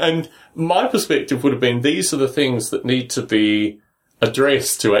 And my perspective would have been, these are the things that need to be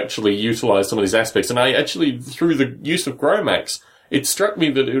addressed to actually utilize some of these aspects. And I actually, through the use of GROMACS, it struck me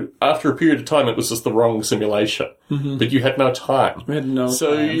that after a period of time, it was just the wrong simulation. But you had no time. We had no time.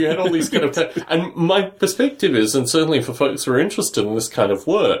 So you had all these kind of... And my perspective is, and certainly for folks who are interested in this kind of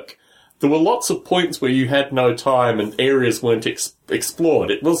work, there were lots of points where you had no time and areas weren't explored.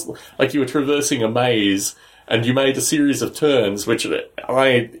 It was like you were traversing a maze and you made a series of turns, which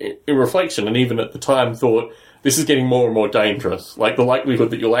I, in reflection, and even at the time, thought, this is getting more and more dangerous. Like, the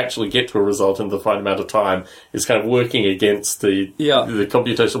likelihood that you'll actually get to a result in the defined amount of time is kind of working against the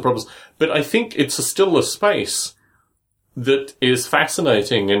computational problems. But I think it's still a space that is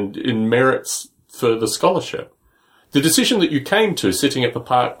fascinating and merits further scholarship. The decision that you came to, sitting at the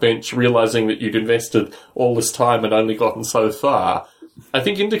park bench, realizing that you'd invested all this time and only gotten so far, I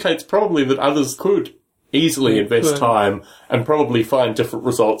think indicates probably that others could easily invest time and probably find different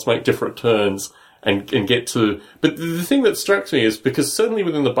results, make different turns, and get to... But the thing that struck me is, because certainly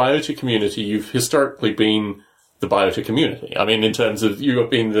within the biota community, you've historically been the biota community. I mean, in terms of you have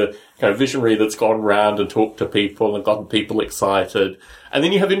been the kind of visionary that's gone around and talked to people and gotten people excited. And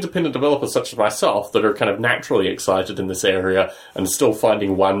then you have independent developers such as myself that are kind of naturally excited in this area and still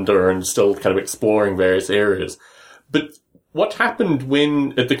finding wonder and still kind of exploring various areas. But what happened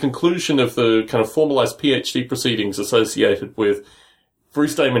when, at the conclusion of the kind of formalized PhD proceedings associated with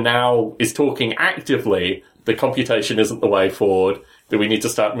Bruce Damen now is talking actively that computation isn't the way forward, that we need to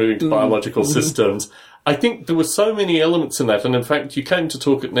start moving to biological systems. I think there were so many elements in that, and in fact, you came to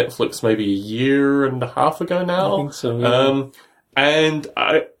talk at Netflix maybe a year and a half ago now. I think so, yeah. And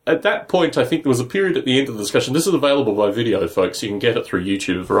at that point, I think there was a period at the end of the discussion. This is available by video, folks. You can get it through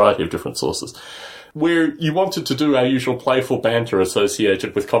YouTube, a variety of different sources, where you wanted to do our usual playful banter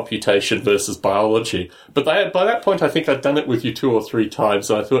associated with computation versus biology. But by that point, I think I'd done it with you 2 or 3 times,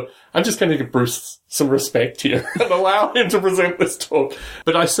 and I thought, I'm just going to give Bruce some respect here and allow him to present this talk.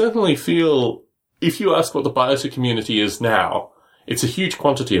 But I certainly feel, if you ask what the biota community is now, it's a huge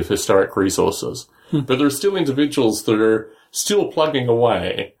quantity of historic resources. But there are still individuals that are still plugging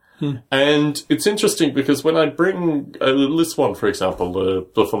away. And it's interesting because when I bring Liz Swan, for example,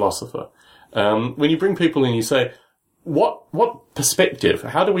 the philosopher, when you bring people in, you say, what perspective?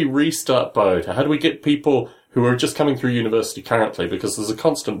 How do we restart biota? How do we get people who are just coming through university currently? Because there's a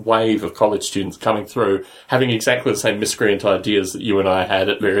constant wave of college students coming through, having exactly the same miscreant ideas that you and I had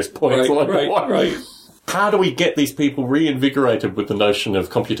at various points. Right. How do we get these people reinvigorated with the notion of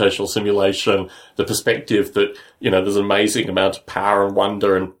computational simulation, the perspective that, there's an amazing amount of power and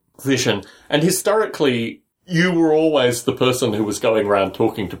wonder and vision? And historically, you were always the person who was going around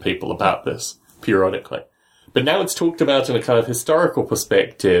talking to people about this periodically. But now it's talked about in a kind of historical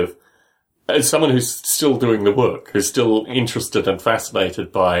perspective as someone who's still doing the work, who's still interested and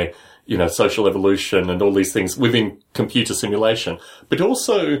fascinated by, social evolution and all these things within computer simulation. But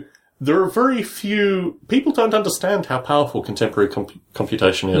also, there are very few people don't understand how powerful contemporary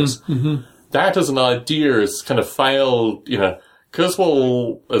computation is. Mm-hmm. That as an idea has kind of failed,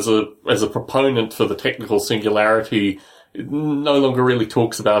 Kurzweil as a proponent for the technical singularity no longer really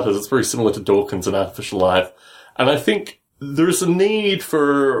talks about it. It's very similar to Dawkins and artificial life. And I think there's a need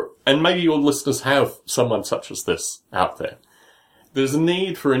for, and maybe your listeners have someone such as this out there. There's a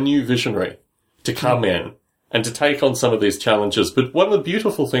need for a new visionary to come in and to take on some of these challenges. But one of the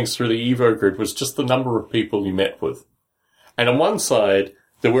beautiful things through the Evo Grid was just the number of people you met with. And on one side,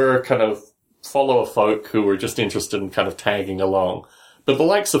 there were kind of follower folk who were just interested in kind of tagging along. But the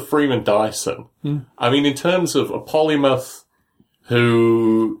likes of Freeman Dyson, I mean, in terms of a polymath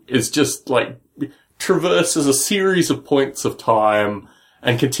who is just like traverses a series of points of time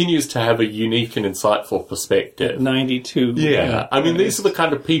and continues to have a unique and insightful perspective. 92. Yeah. I mean, these are the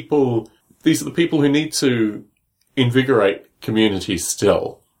kind of people, who need to invigorate communities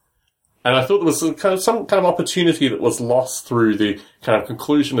still. And I thought there was some kind of opportunity that was lost through the kind of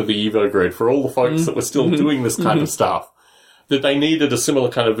conclusion of the Evo Grid for all the folks that were still doing this kind of stuff, that they needed a similar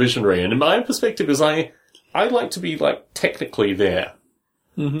kind of visionary. And in my own perspective is I like to be like technically there.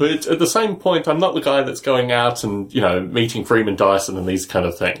 Mm-hmm. But at the same point, I'm not the guy that's going out and, meeting Freeman Dyson and these kind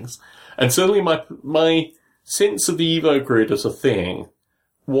of things. And certainly my sense of the Evo Grid as a thing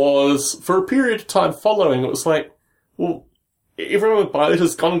was, for a period of time following, it was like, well, everyone with biota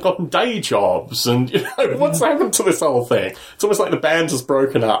has gone and gotten day jobs, and, what's happened to this whole thing? It's almost like the band has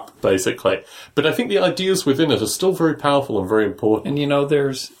broken up, basically. But I think the ideas within it are still very powerful and very important. And,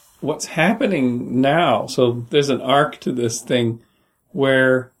 there's what's happening now. So there's an arc to this thing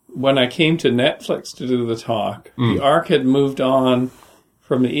where when I came to Netflix to do the talk, the arc had moved on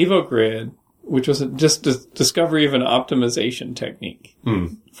from the Evo Grid, which was just a discovery of an optimization technique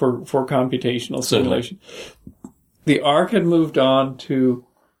for computational simulation. The arc had moved on to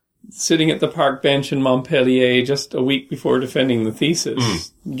sitting at the park bench in Montpellier just a week before defending the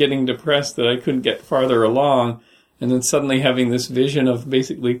thesis, getting depressed that I couldn't get farther along, and then suddenly having this vision of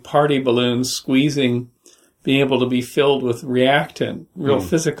basically party balloons squeezing, being able to be filled with reactant, real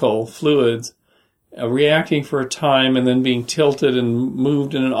physical fluids, reacting for a time and then being tilted and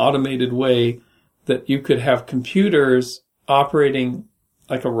moved in an automated way that you could have computers operating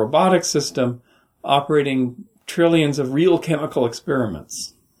like a robotic system, operating trillions of real chemical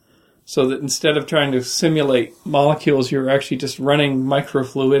experiments. So that instead of trying to simulate molecules, you're actually just running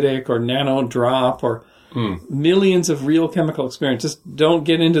microfluidic or nano drop or millions of real chemical experiments. Just don't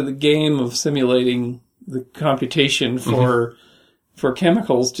get into the game of simulating the computation for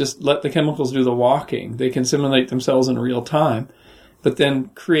chemicals. Just let the chemicals do the walking. They can simulate themselves in real time, but then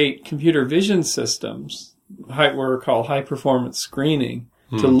create computer vision systems, what are called high-performance screening,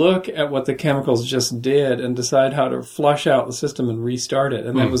 to look at what the chemicals just did and decide how to flush out the system and restart it.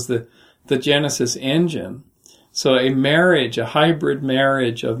 And that was the Genesis engine. So a hybrid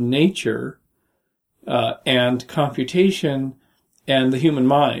marriage of nature and computation and the human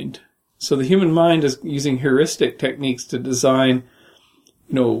mind. So the human mind is using heuristic techniques to design,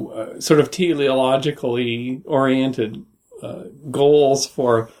 sort of teleologically oriented goals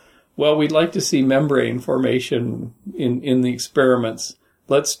for, well, we'd like to see membrane formation in the experiments.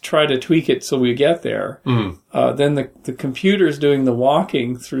 Let's try to tweak it so we get there. Then the computer's doing the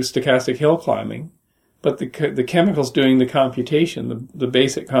walking through stochastic hill climbing, but the chemical's doing the computation, the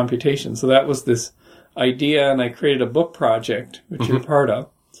basic computation. So that was this idea, and I created a book project, which you're part of,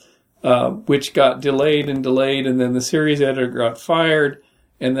 which got delayed, and then the series editor got fired,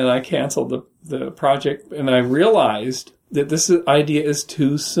 and then I canceled the project, and I realized that this idea is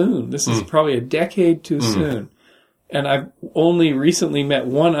too soon. This is probably a decade too soon. And I've only recently met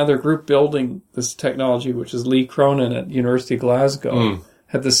one other group building this technology, which is Lee Cronin at University of Glasgow.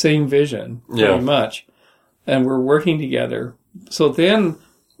 Had the same vision, pretty much. And we're working together. So then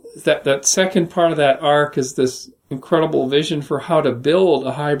that second part of that arc is this incredible vision for how to build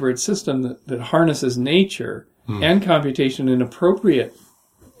a hybrid system that harnesses nature and computation in appropriate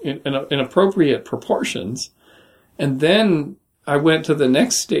proportions. And then I went to the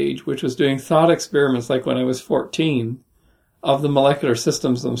next stage, which was doing thought experiments like when I was 14 of the molecular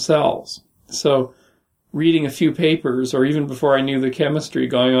systems themselves. So reading a few papers, or even before I knew the chemistry,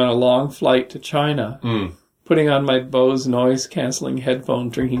 going on a long flight to China, putting on my Bose noise-canceling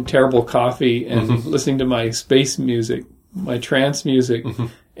headphones, drinking terrible coffee, and listening to my space music, my trance music,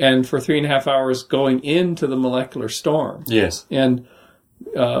 and for 3.5 hours going into the molecular storm. Yes. And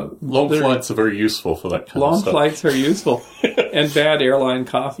long flights are very useful for that kind of stuff. Long flights are useful. And bad airline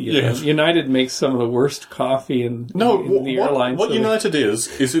coffee. Yes. United makes some of the worst coffee in the airline. What United is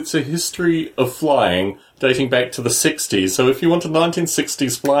it's a history of flying dating back to the 60s. So if you want a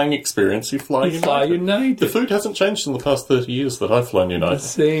 1960s flying experience, you fly United. The food hasn't changed in the past 30 years that I've flown United.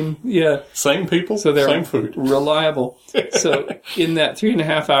 Same people, so same food. Reliable. So in that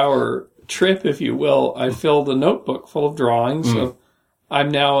 3.5 hour trip, if you will, I filled a notebook full of drawings of I'm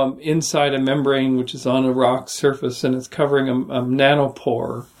now inside a membrane which is on a rock surface, and it's covering a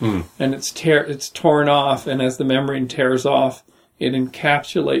nanopore, and it's torn off, and as the membrane tears off, it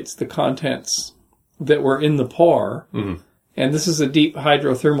encapsulates the contents that were in the pore. And this is a deep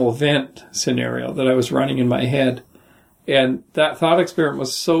hydrothermal vent scenario that I was running in my head. And that thought experiment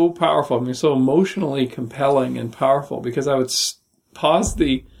was so powerful, so emotionally compelling and powerful, because I would pause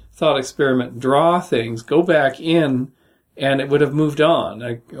the thought experiment, draw things, go back in, and it would have moved on.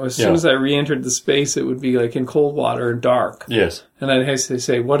 As soon as I re-entered the space, it would be like in cold water and dark. Yes. And I'd have to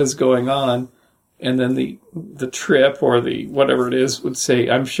say, what is going on? And then the trip or the whatever it is would say,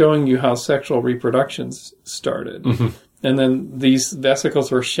 I'm showing you how sexual reproduction started. And then these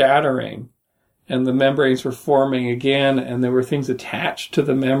vesicles were shattering, and the membranes were forming again, and there were things attached to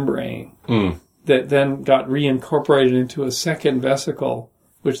the membrane that then got reincorporated into a second vesicle,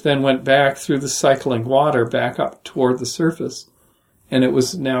 which then went back through the cycling water back up toward the surface. And it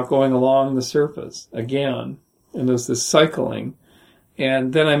was now going along the surface again. And there was this cycling.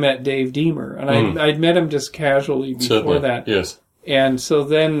 And then I met Dave Deemer. And I'd met him just casually before that. Yes. And so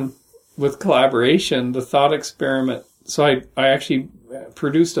then with collaboration, the thought experiment, so I actually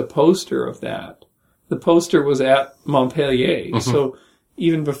produced a poster of that. The poster was at Montpellier. So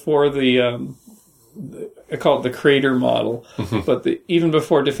even before I call it the crater model, but even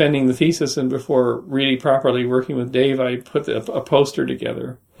before defending the thesis and before really properly working with Dave, I put a poster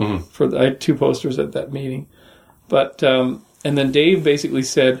together. I had 2 posters at that meeting. But and then Dave basically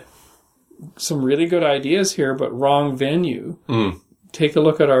said, some really good ideas here, but wrong venue. Take a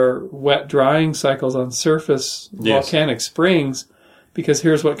look at our wet drying cycles on surface volcanic springs, because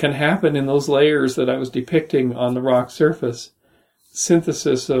here's what can happen in those layers that I was depicting on the rock surface.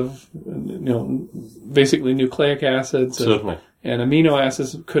 Synthesis of, basically nucleic acids and amino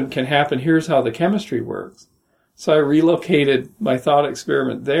acids can happen. Here's how the chemistry works. So I relocated my thought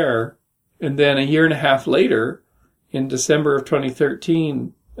experiment there, and then a year and a half later, in December of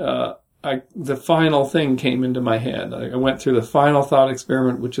 2013, the final thing came into my head. I went through the final thought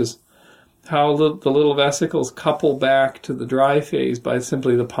experiment, which is how the little vesicles couple back to the dry phase by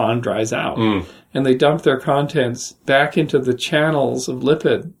simply the pond dries out. And they dump their contents back into the channels of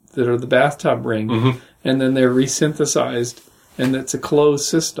lipid that are the bathtub ring, and then they're resynthesized, and it's a closed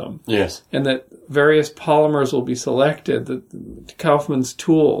system. Yes. And that various polymers will be selected, that Kaufman's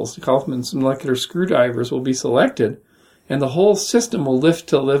tools, Kaufman's molecular screwdrivers will be selected, and the whole system will lift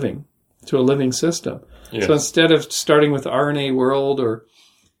to a living system. Yes. So instead of starting with RNA world or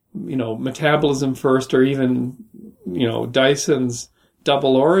metabolism first, or even, Dyson's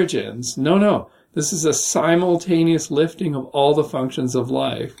double origins. No. This is a simultaneous lifting of all the functions of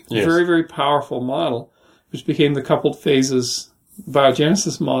life. Yes. Very, very powerful model, which became the coupled phases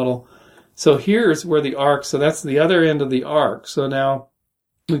biogenesis model. So here's where the arc, so that's the other end of the arc. So now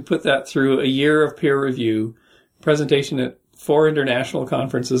we put that through a year of peer review, presentation at 4 international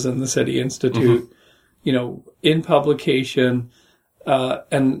conferences in the SETI Institute, in publication.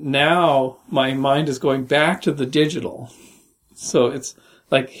 And now my mind is going back to the digital. So it's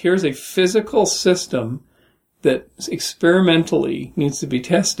like, here's a physical system that experimentally needs to be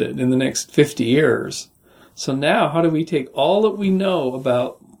tested in the next 50 years. So now how do we take all that we know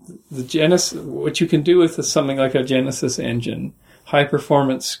about what you can do with something like a Genesis engine, high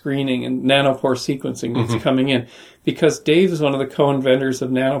performance screening and nanopore sequencing that's coming in, because Dave is one of the co-inventors of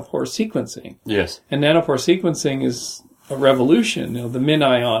nanopore sequencing. Yes. And nanopore sequencing is a revolution. The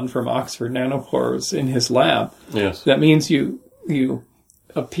MinION from Oxford Nanopore was in his lab. Yes. That means you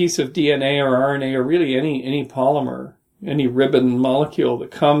a piece of DNA or RNA or really any polymer, any ribbon molecule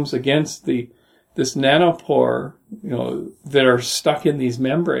that comes against this nanopore, that are stuck in these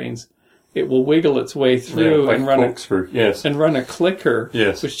membranes, it will wiggle its way through and run a clicker,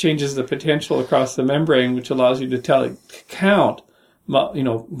 which changes the potential across the membrane, which allows you to count,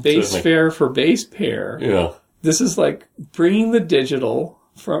 base pair for base pair. Yeah. This is like bringing the digital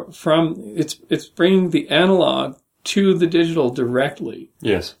from it's bringing the analog to the digital directly.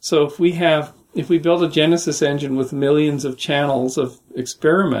 Yes. So if we build a Genesis engine with millions of channels of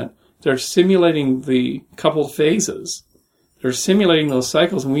experiment, they're simulating the coupled phases. They're simulating those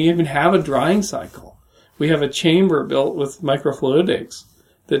cycles, and we even have a drying cycle. We have a chamber built with microfluidics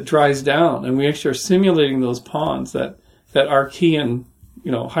that dries down, and we actually are simulating those ponds, that Archean,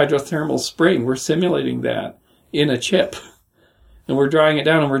 hydrothermal spring. We're simulating that in a chip, and we're drying it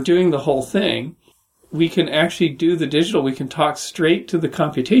down, and we're doing the whole thing. We can actually do the digital. We can talk straight to the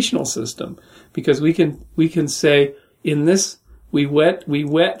computational system, because we can say, in this, we wet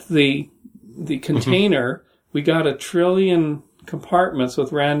the container. We got 1 trillion compartments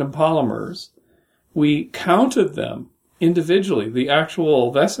with random polymers. We counted them individually, the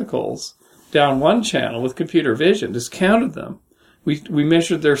actual vesicles, down one channel with computer vision, just counted them. We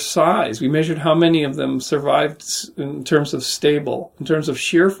measured their size. We measured how many of them survived in terms of in terms of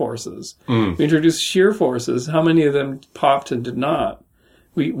shear forces. We introduced shear forces, how many of them popped and did not.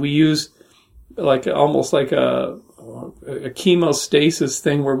 We used almost like a chemostasis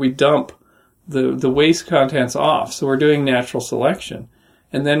thing where we dump the waste contents off. So we're doing natural selection.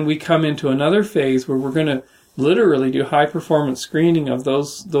 And then we come into another phase where we're going to literally do high performance screening of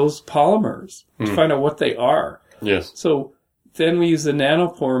those polymers to find out what they are. Yes. So then we use the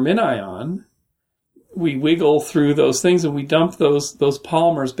nanopore MinION. We wiggle through those things and we dump those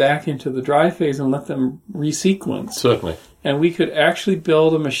polymers back into the dry phase and let them resequence. Certainly. And we could actually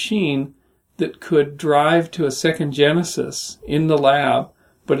build a machine that could drive to a second Genesis in the lab,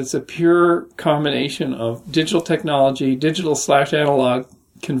 but it's a pure combination of digital technology, digital/analog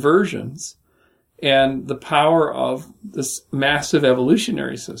conversions, and the power of this massive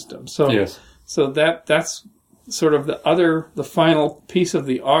evolutionary system. So, yes. So that's sort of the final piece of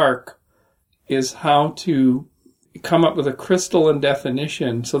the arc, is how to come up with a crystalline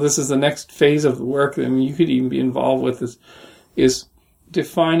definition. So this is the next phase of the work that you could even be involved with, is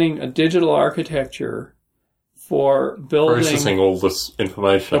defining a digital architecture for building... processing all this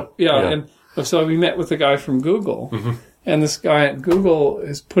information. And so we met with a guy from Google, and this guy at Google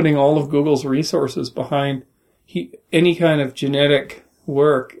is putting all of Google's resources behind any kind of genetic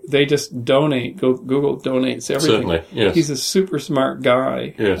work. They just donate. Google donates everything. Certainly, yes. He's a super smart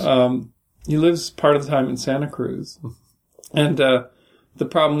guy. Yes. He lives part of the time in Santa Cruz. And the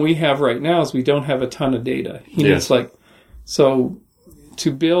problem we have right now is we don't have a ton of data. He needs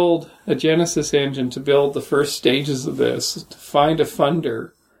to build a Genesis engine, to build the first stages of this, to find a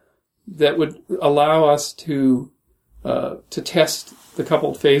funder that would allow us to test the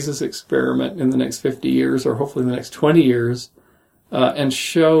coupled phases experiment in the next 50 years, or hopefully the next 20 years, and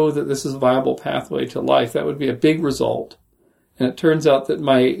show that this is a viable pathway to life. That would be a big result. And it turns out that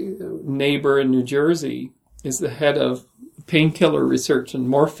my neighbor in New Jersey is the head of painkiller research and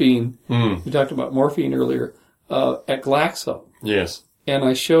morphine. We talked about morphine earlier, at Glaxo. Yes. And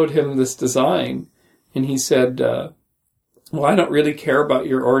I showed him this design, and he said, well, I don't really care about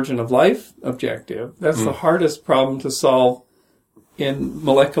your origin of life objective. That's the hardest problem to solve in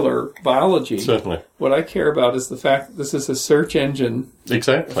molecular biology. Certainly. What I care about is the fact that this is a search engine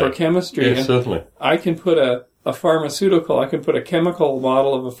for chemistry. Yes, certainly. I can put a pharmaceutical, I can put a chemical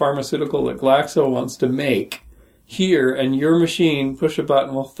model of a pharmaceutical that Glaxo wants to make here, and your machine, push a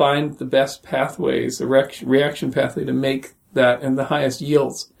button, will find the best pathways, the reaction pathway to make that in the highest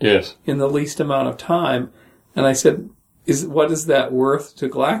yields in the least amount of time. And I said, what is that worth to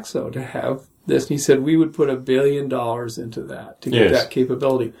Glaxo to have this? And he said, we would put $1 billion into that to get that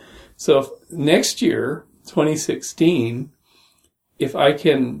capability. So next year, 2016, if I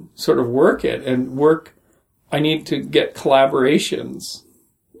can sort of work it and I need to get collaborations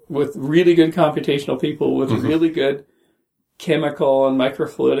with really good computational people, with really good chemical and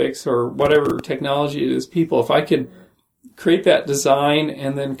microfluidics or whatever technology it is people. If I can create that design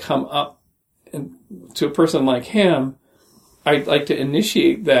and then come up to a person like him, I'd like to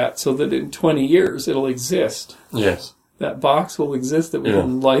initiate that so that in 20 years it'll exist. Yes. that box will exist that we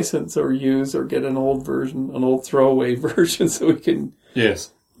can license or use or get an old version, an old throwaway version, so we can,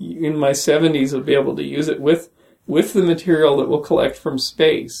 in my 70s, will be able to use it with the material that we'll collect from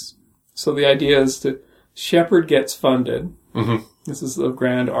space. So the idea is Shepard gets funded. Mm-hmm. This is the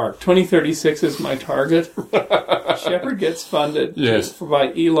grand arc. 2036 is my target. Shepard gets funded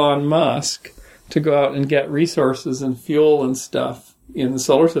by Elon Musk to go out and get resources and fuel and stuff in the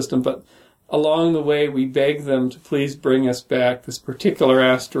solar system. But along the way, we beg them to please bring us back this particular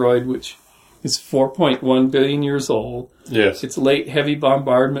asteroid, which is 4.1 billion years old. Yes. It's late heavy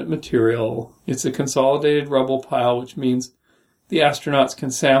bombardment material. It's a consolidated rubble pile, which means the astronauts can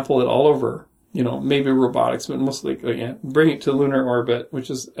sample it all over. Maybe robotics, but mostly bring it to lunar orbit, which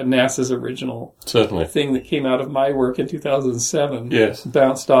is NASA's original thing that came out of my work in 2007. Yes.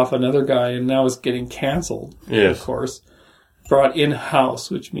 Bounced off another guy and now is getting canceled, of course. Brought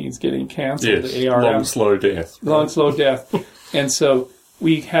in-house, which means getting canceled. Yes, the ARM. long, slow death. Long, slow death. And so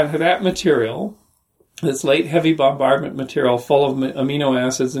we have that material, this late heavy bombardment material full of amino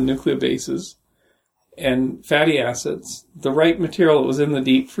acids and nucleobases and fatty acids, the right material that was in the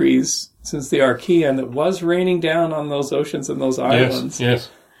deep freeze since the Archean that was raining down on those oceans and those islands. Yes.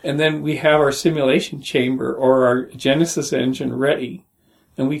 And then we have our simulation chamber or our Genesis engine ready,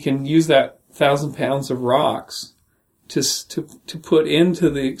 and we can use that 1,000 pounds of rocks to put into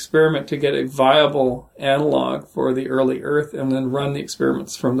the experiment to get a viable analog for the early Earth, and then run the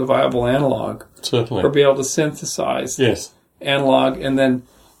experiments from the viable analog. Certainly. Or be able to synthesize analog, and then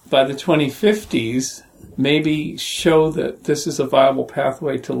by the 2050s, maybe show that this is a viable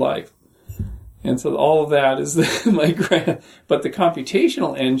pathway to life. And so all of that is my grant. But the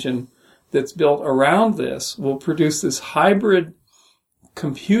computational engine that's built around this will produce this hybrid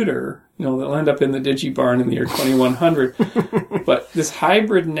computer, that'll end up in the DigiBarn in the year 2100. But this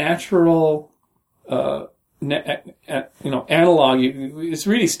hybrid natural, analog, it's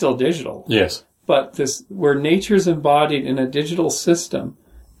really still digital. Yes. But where nature's embodied in a digital system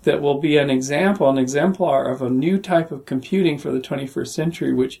that will be an exemplar of a new type of computing for the 21st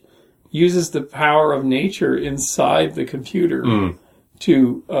century, which uses the power of nature inside the computer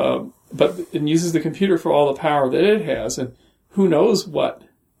but it uses the computer for all the power that it has, and who knows what,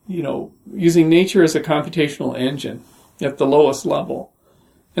 using nature as a computational engine at the lowest level.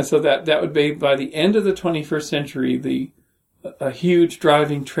 And so that would be, by the end of the 21st century, a huge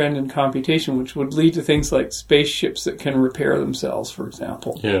driving trend in computation, which would lead to things like spaceships that can repair themselves, for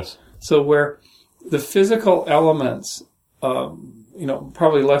example. Yes. So where the physical elements,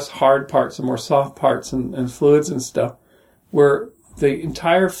 probably less hard parts and more soft parts and fluids and stuff, where the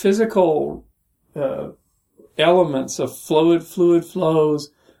entire physical elements of fluid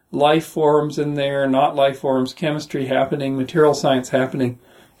flows, life forms in there, not life forms, chemistry happening, material science happening,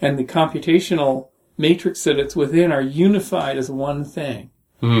 and the computational matrix that it's within are unified as one thing,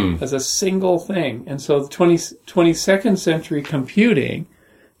 as a single thing. And so the 22nd century computing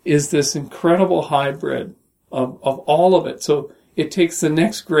is this incredible hybrid of all of it. So it takes the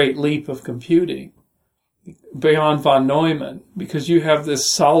next great leap of computing beyond von Neumann, because you have this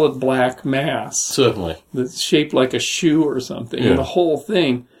solid black mass. Certainly. That's shaped like a shoe or something. Yeah. And the whole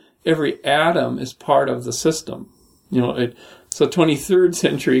thing, every atom is part of the system. So 23rd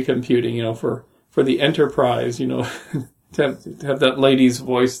century computing, for the Enterprise, to have that lady's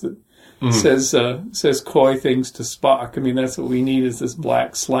voice that says coy things to Spock. I mean, that's what we need, is this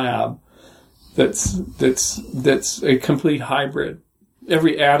black slab that's a complete hybrid.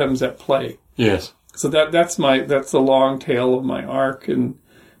 Every atom's at play. Yes. So that's the long tail of my arc, and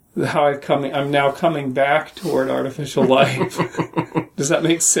how I'm now coming back toward artificial life. Does that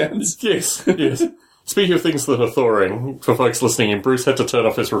make sense? Yes. Yes. Speaking of things that are thawing, for folks listening in, Bruce had to turn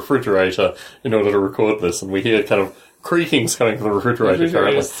off his refrigerator in order to record this, and we hear kind of creakings coming from the refrigerator. The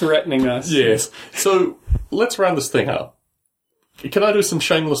refrigerator is threatening us. Yes. So let's round this thing up. Can I do some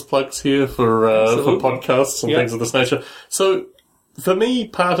shameless plugs here for podcasts and things of this nature? So, for me,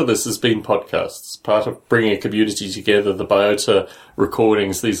 part of this has been podcasts, part of bringing a community together, the Biota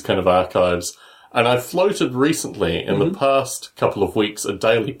recordings, these kind of archives. And I've floated recently, in the past couple of weeks, a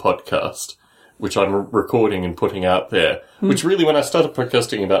daily podcast, which I'm recording and putting out there, which really, when I started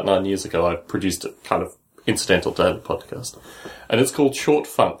podcasting about 9 years ago, I produced a kind of incidental daily podcast. And it's called Short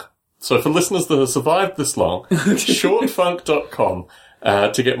Funk. So for listeners that have survived this long, shortfunk.com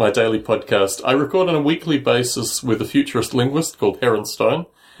to get my daily podcast. I record on a weekly basis with a futurist linguist called Heron Stone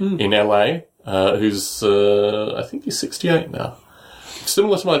in LA, who's, I think he's 68 now.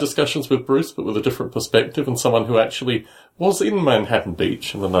 Similar to my discussions with Bruce, but with a different perspective, and someone who actually was in Manhattan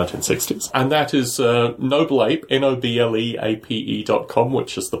Beach in the 1960s. And that is Nobleape, NOBLEAPE.com,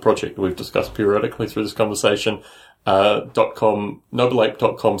 which is the project that we've discussed periodically through this conversation,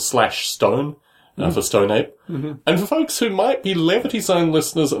 nobleape.com/stone. For Stone Ape. Mm-hmm. And for folks who might be Levity Zone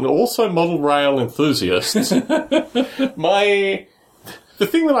listeners and also model rail enthusiasts, the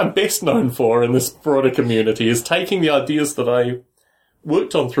thing that I'm best known for in this broader community is taking the ideas that I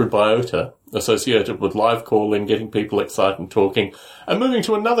worked on through Biota, associated with live calling, getting people excited and talking, and moving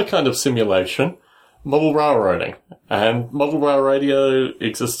to another kind of simulation, model railroading. And model rail radio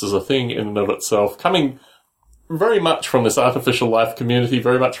exists as a thing in and of itself, coming very much from this artificial life community,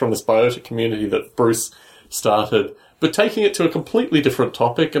 very much from this Biota community that Bruce started, but taking it to a completely different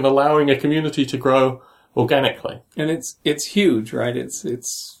topic and allowing a community to grow organically. And it's huge, right?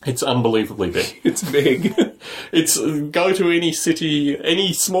 It's unbelievably big. It's big. It's go to any city,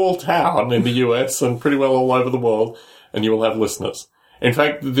 any small town in the US and pretty well all over the world, and you will have listeners. In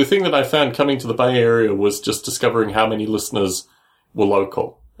fact, the thing that I found coming to the Bay Area was just discovering how many listeners were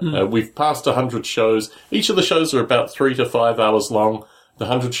local. We've passed 100 shows. Each of the shows are about 3 to 5 hours long. The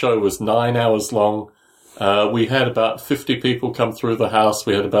 100 show was 9 hours long. We had about 50 people come through the house.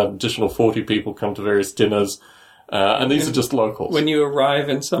 We had about an additional 40 people come to various dinners. And these are just locals. When you arrive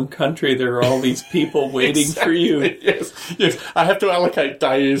in some country, there are all these people waiting for you. Yes. I have to allocate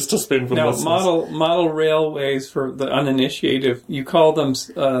days to spend with listeners. Now, model railways for the uninitiated, you call them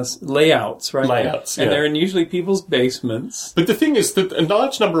layouts, right? Layouts, and they're in usually people's basements. But the thing is that a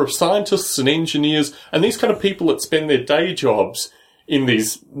large number of scientists and engineers and these kind of people that spend their day jobs in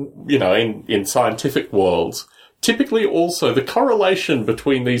these, in scientific worlds, typically also the correlation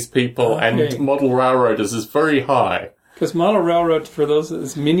between these people and model railroaders is very high. Because model railroad, for those,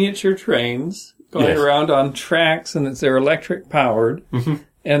 is miniature trains going around on tracks, and they're electric powered. Mm-hmm.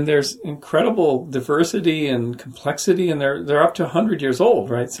 And there's incredible diversity and complexity, and they're up to 100 years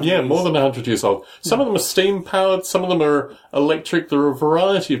old, right? More than 100 years old. Some of them are steam powered, some of them are electric. There are a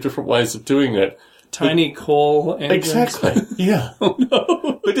variety of different ways of doing it. Tiny coal engines. Exactly. Yeah. Oh,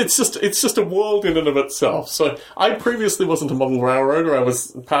 no. But it's just a world in and of itself. So I previously wasn't a model railroader. I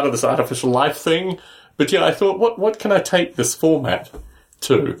was part of this artificial life thing. But I thought, what can I take this format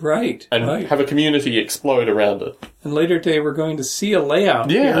to? Right. And have a community explode around it. And later today we're going to see a layout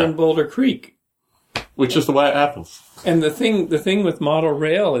here in Boulder Creek. Which is the way it happens. And the thing with model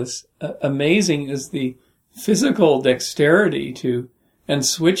rail is amazing is the physical dexterity and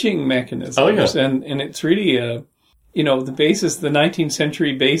switching mechanisms. Oh, yeah. And it's really, the 19th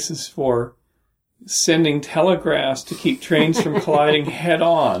century basis for sending telegraphs to keep trains from colliding head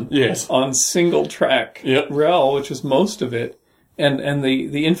on. Yes. On single track rail, which is most of it. And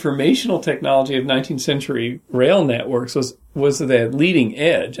the informational technology of 19th century rail networks was the leading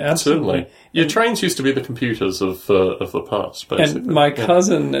edge. Absolutely. Certainly. Your trains used to be the computers of the past, basically. And my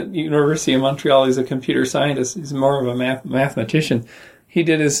cousin at University of Montreal, he's a computer scientist. He's more of a mathematician. He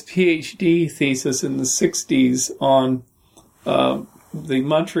did his PhD thesis in the 60s on the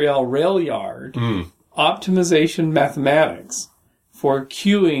Montreal rail yard, optimization mathematics for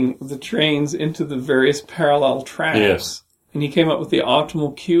queuing the trains into the various parallel tracks. Yes. And he came up with the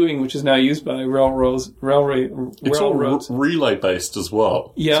optimal queuing, which is now used by railroads. It's all relay-based as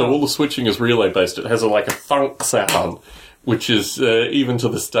well. Yeah. So all the switching is relay-based. It has a thunk sound, which is, even to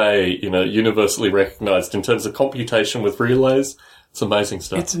this day, universally recognized in terms of computation with relays. It's amazing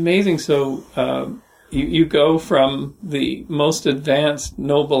stuff. It's amazing. So you go from the most advanced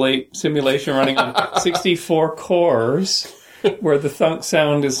Noble Ape simulation running on 64 cores, where the thunk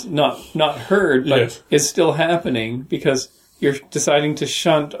sound is not heard, but is still happening because you're deciding to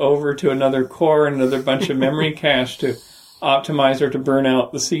shunt over to another core and another bunch of memory cache to optimize or to burn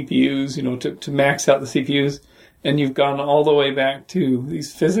out the CPUs, to max out the CPUs. And you've gone all the way back to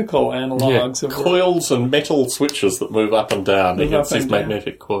these physical analogs of coils and metal switches that move up and down against these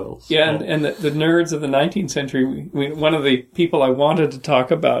magnetic coils. Yeah, and the nerds of the 19th century, one of the people I wanted to talk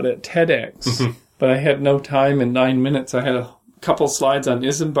about at TEDx, but I had no time in 9 minutes. I had a couple slides on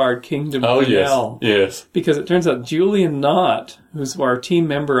Isambard Kingdom Brunel. Yes. Because it turns out Julian Knott, who's our team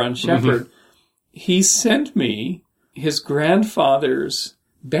member on Shepherd, he sent me his grandfather's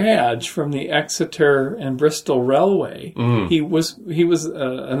badge from the Exeter and Bristol Railway. He was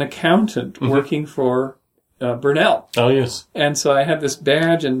an accountant working for Brunel. Oh, yes. And so I had this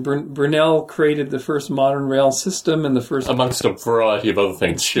badge, and Brunel created the first modern rail system and the first... Amongst a variety of other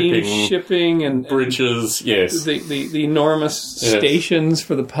things. Shipping and bridges, yes. The enormous stations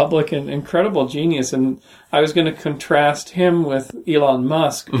for the public, and incredible genius. And I was going to contrast him with Elon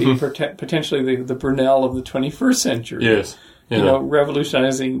Musk, being potentially the Brunel of the 21st century. Yes.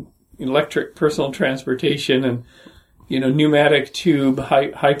 revolutionizing electric personal transportation and, pneumatic tube,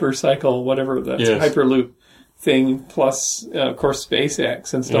 hypercycle, whatever that's, Hyperloop thing, plus, of course,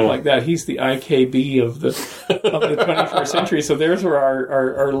 SpaceX and stuff like that. He's the IKB of the 21st century. So there's where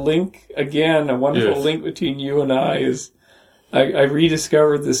our link, again, a wonderful link between you and I is, I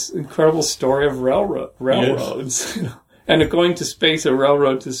rediscovered this incredible story of railroads. And going to space, a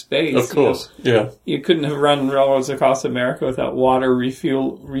railroad to space. Of course, You couldn't have run railroads across America without water,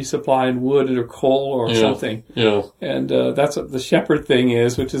 resupply, and wood or coal or something. Yeah. And that's what the Shepard thing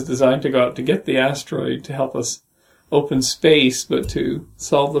is, which is designed to go out to get the asteroid to help us open space, but to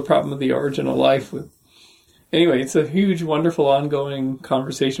solve the problem of the origin of life. Anyway, it's a huge, wonderful, ongoing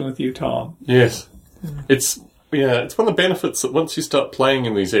conversation with you, Tom. Yes. It's one of the benefits that once you start playing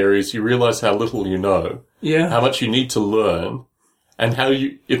in these areas, you realize how little you know. Yeah. How much you need to learn, and how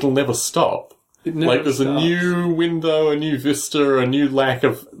it'll never stop. There's a new window, a new vista, a new lack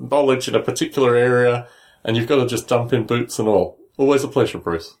of knowledge in a particular area, and you've got to just dump in boots and all. Always a pleasure,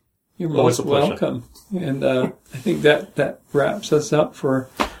 Bruce. You're most welcome. And I think that wraps us up for...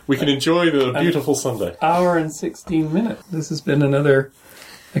 We can enjoy the beautiful Sunday. Hour and 16 minutes. This has been another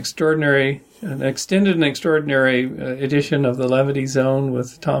extraordinary edition of the Levity Zone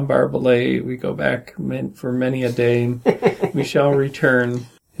with Tom Barbalet. We go back for many a day. We shall return,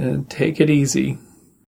 and take it easy.